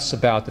obsess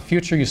about the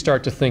future, you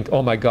start to think,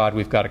 oh my God,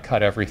 we've got to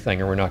cut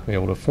everything or we're not going to be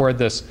able to afford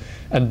this.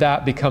 And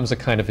that becomes a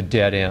kind of a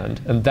dead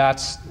end. And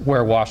that's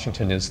where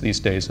Washington is these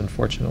days,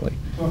 unfortunately.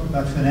 Talk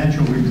about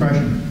financial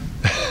repression.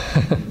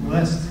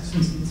 Well,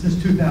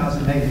 since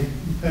 2008,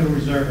 the Federal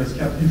Reserve has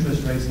kept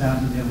interest rates down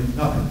to nearly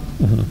nothing.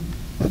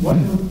 Mm-hmm. What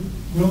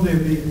will there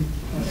be?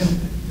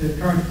 The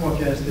current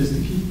forecast is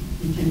to keep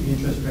the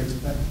interest rates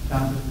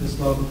down to this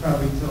low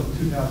probably until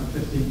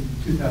 2015,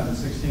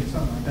 2016,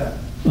 something like that.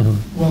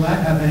 Mm-hmm. Will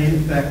that have any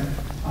effect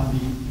on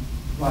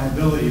the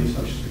liability of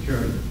Social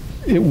Security?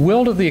 It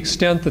will to the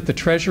extent that the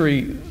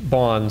Treasury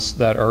bonds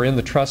that are in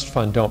the trust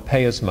fund don't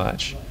pay as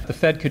much. The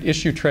Fed could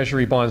issue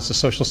Treasury bonds to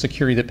Social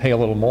Security that pay a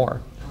little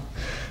more.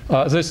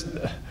 This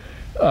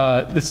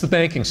is the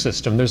banking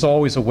system. There's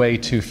always a way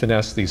to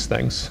finesse these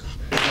things.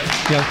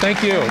 Yeah,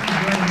 thank you.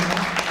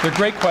 They're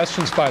great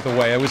questions, by the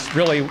way. It was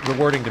really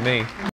rewarding to me.